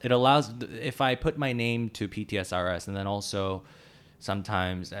myself. It allows, if I put my name to PTSRS, and then also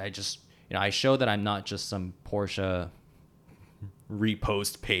sometimes I just, I show that I'm not just some Porsche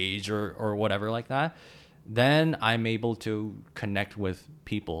repost page or whatever like that, then I'm able to connect with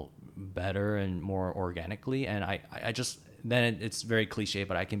people better and more organically. And I just, then it's very cliche,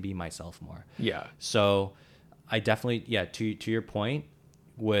 but I can be myself more. Yeah. So I definitely, to your point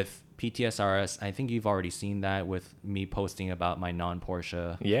with PTSRS, I think you've already seen that with me posting about my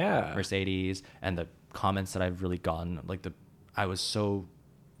non-Porsche Mercedes, and the comments that I've really gotten, like I was so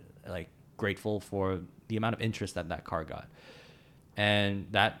like grateful for the amount of interest that that car got. And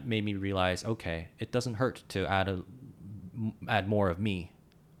that made me realize, okay, it doesn't hurt to add more of me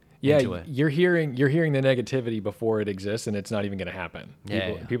into it. You're hearing the negativity before it exists, and it's not even going to happen.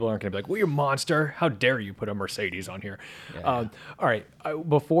 People aren't going to be like, "Well, you're a monster. How dare you put a Mercedes on here?" All right.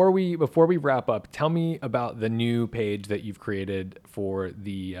 Before we wrap up, tell me about the new page that you've created for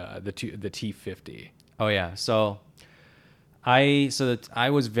the T50. Oh yeah. So I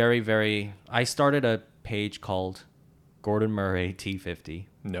was I started a page called Gordon Murray T50.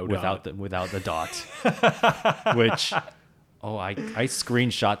 No without dot. without the dot, which. Oh, I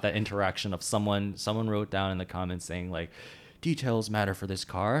screenshot that interaction of someone wrote down in the comments saying like, details matter for this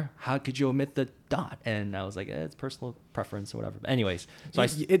car. How could you omit the dot? And I was like, it's personal preference or whatever. But anyways, so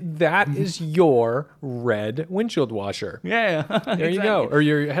that is your red windshield washer. Yeah. There you go. Or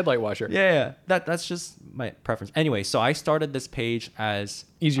your headlight washer. Yeah. That's just my preference. Anyway, so I started this page as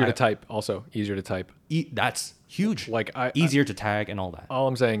Easier to type. Also easier to type. That's huge. Like easier to tag and all that. All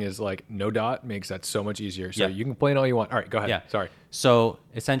I'm saying is like no dot makes that so much easier. So Yeah. you can complain all you want. All right, go ahead. Yeah. Sorry. So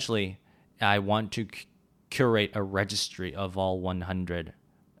essentially, I want to curate a registry of all 100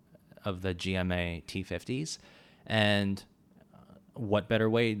 of the GMA T50s, and what better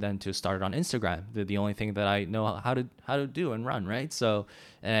way than to start it on Instagram? The only thing that I know how to do and run, right? So,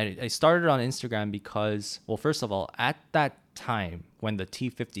 and I started on Instagram because, well, first of all, at that time when the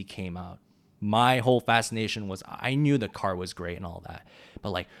T50 came out, my whole fascination was I knew the car was great and all that,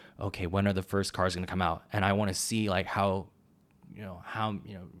 but like, okay, when are the first cars going to come out? And I want to see like how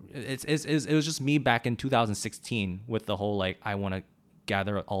it was just me back in 2016 with the whole like I want to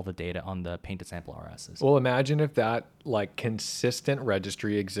gather all the data on the painted sample RSs. Well, imagine if that like consistent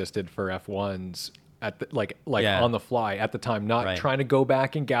registry existed for F1s at the, like on the fly at the time, not trying to go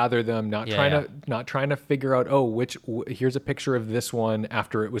back and gather them, not trying to figure out, here's a picture of this one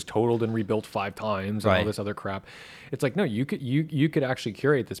after it was totaled and rebuilt 5 times and all this other crap. It's like, no, you could actually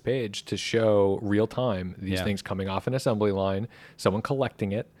curate this page to show real time these things coming off an assembly line, someone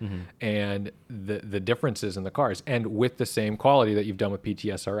collecting it, and the differences in the cars, and with the same quality that you've done with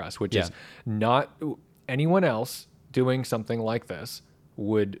PTSRS, which is not anyone else doing something like this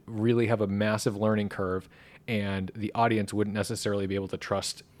would really have a massive learning curve, and the audience wouldn't necessarily be able to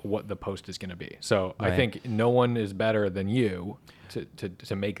trust what the post is going to be. So I think no one is better than you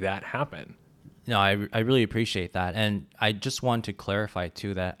to make that happen. No, I really appreciate that. And I just want to clarify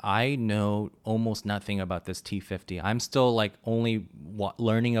too that I know almost nothing about this T50. I'm still like only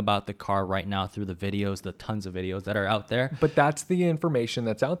learning about the car right now through the videos, the tons of videos that are out there. But that's the information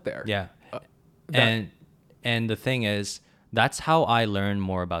that's out there. Yeah. And the thing is, that's how I learn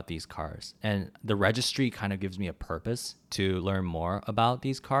more about these cars. And the registry kind of gives me a purpose to learn more about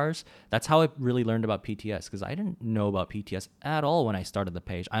these cars. That's how I really learned about PTS, because I didn't know about PTS at all when I started the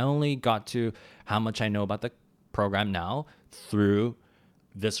page. I only got to how much I know about the program now through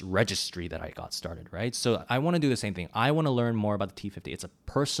this registry that I got started, right? So I want to do the same thing. I want to learn more about the T50. It's a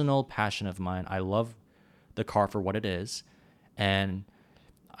personal passion of mine. I love the car for what it is. And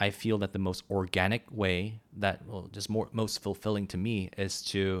I feel that the most organic way that most fulfilling to me is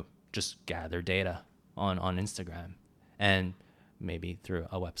to just gather data on Instagram and maybe through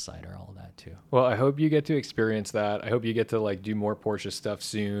a website or all that too. Well, I hope you get to experience that. I hope you get to like do more Porsche stuff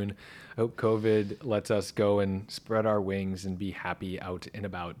soon. I hope COVID lets us go and spread our wings and be happy out and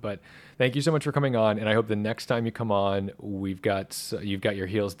about. But thank you so much for coming on. And I hope the next time you come on, you've got your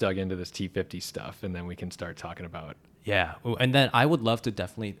heels dug into this T50 stuff, and then we can start talking about. Yeah. And then I would love to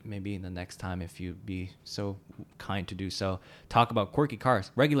definitely, maybe in the next time, if you'd be so kind to do so, talk about quirky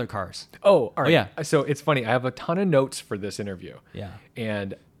cars, regular cars. Oh, all right. Oh, yeah. So it's funny. I have a ton of notes for this interview. Yeah.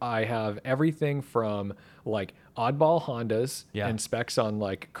 And I have everything from like oddball Hondas and specs on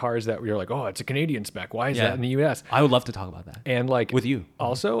like cars that you're like, oh, it's a Canadian spec. Why is that in the US? I would love to talk about that. And like with you.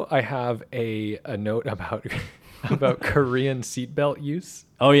 Also, I have a note about Korean seatbelt use.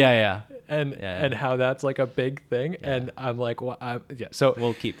 Oh yeah. And how that's like a big thing. Yeah. And I'm like, well, so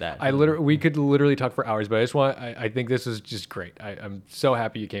we'll keep that. We could literally talk for hours, but I think this was just great. I'm so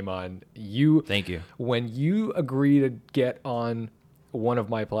happy you came on. Thank you. When you agree to get on one of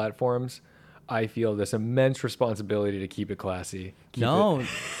my platforms, I feel this immense responsibility to keep it classy. No,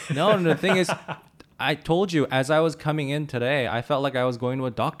 the thing is, I told you as I was coming in today, I felt like I was going to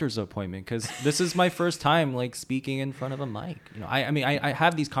a doctor's appointment, because this is my first time like speaking in front of a mic. You know, I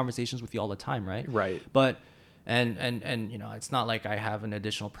have these conversations with you all the time, right? Right. But and you know, it's not like I have an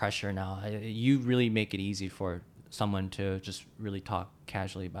additional pressure now. You really make it easy for someone to just really talk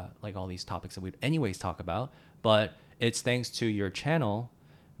casually about like all these topics that we'd anyways talk about. But it's thanks to your channel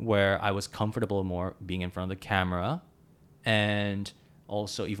where I was comfortable more being in front of the camera, and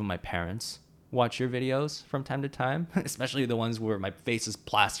also even my parents watch your videos from time to time, especially the ones where my face is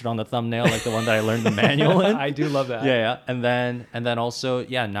plastered on the thumbnail, like the one that I learned the manual in. I do love that. Yeah. And then also,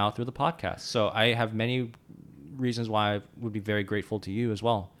 now through the podcast. So I have many reasons why I would be very grateful to you as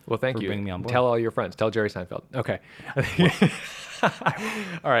well. Well, thank for you. Bringing me on board. Tell all your friends. Tell Jerry Seinfeld. Okay.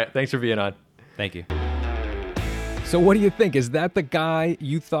 All right. Thanks for being on. Thank you. So what do you think? Is that the guy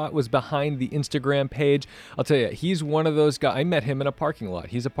you thought was behind the Instagram page? I'll tell you, he's one of those guys. I met him in a parking lot.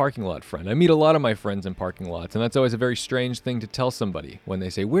 He's a parking lot friend. I meet a lot of my friends in parking lots, and that's always a very strange thing to tell somebody when they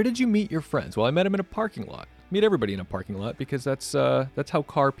say, "Where did you meet your friends?" Well, I met him in a parking lot. Meet everybody in a parking lot because that's how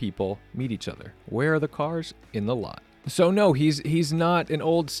car people meet each other. Where are the cars? In the lot. So no, he's not an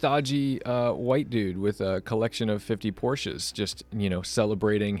old stodgy white dude with a collection of 50 Porsches, just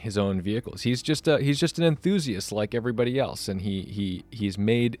celebrating his own vehicles. He's just an enthusiast like everybody else, and he's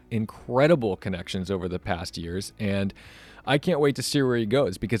made incredible connections over the past years, and I can't wait to see where he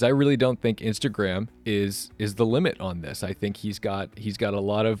goes because I really don't think Instagram is the limit on this. I think he's got a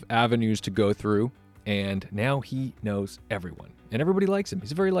lot of avenues to go through, and now he knows everyone, and everybody likes him.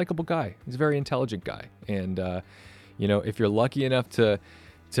 He's a very likable guy. He's a very intelligent guy, and if you're lucky enough to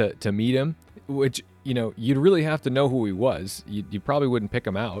meet him, which, you'd really have to know who he was. You probably wouldn't pick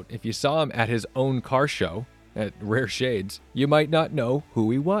him out. If you saw him at his own car show at Rare Shades, you might not know who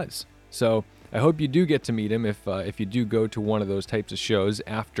he was. So I hope you do get to meet him if you do go to one of those types of shows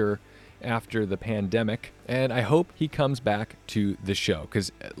after the pandemic. And I hope he comes back to the show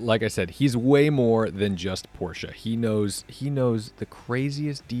because, like I said, he's way more than just Porsche. He knows the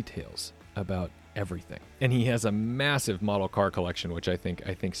craziest details about everything, and he has a massive model car collection, which I think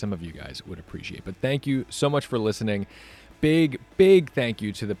some of you guys would appreciate. But thank you so much for listening. Big thank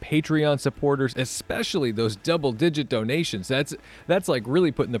you to the Patreon supporters, especially those double-digit donations. That's like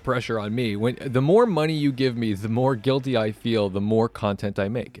really putting the pressure on me. When the more money you give me, the more guilty I feel, the more content I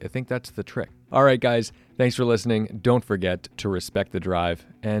make. I think that's the trick. All right, guys, thanks for listening. Don't forget to respect the drive,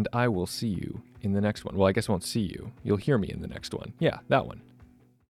 and I will see you in the next one. Well, I guess I won't see you. You'll hear me in the next one. Yeah, that one.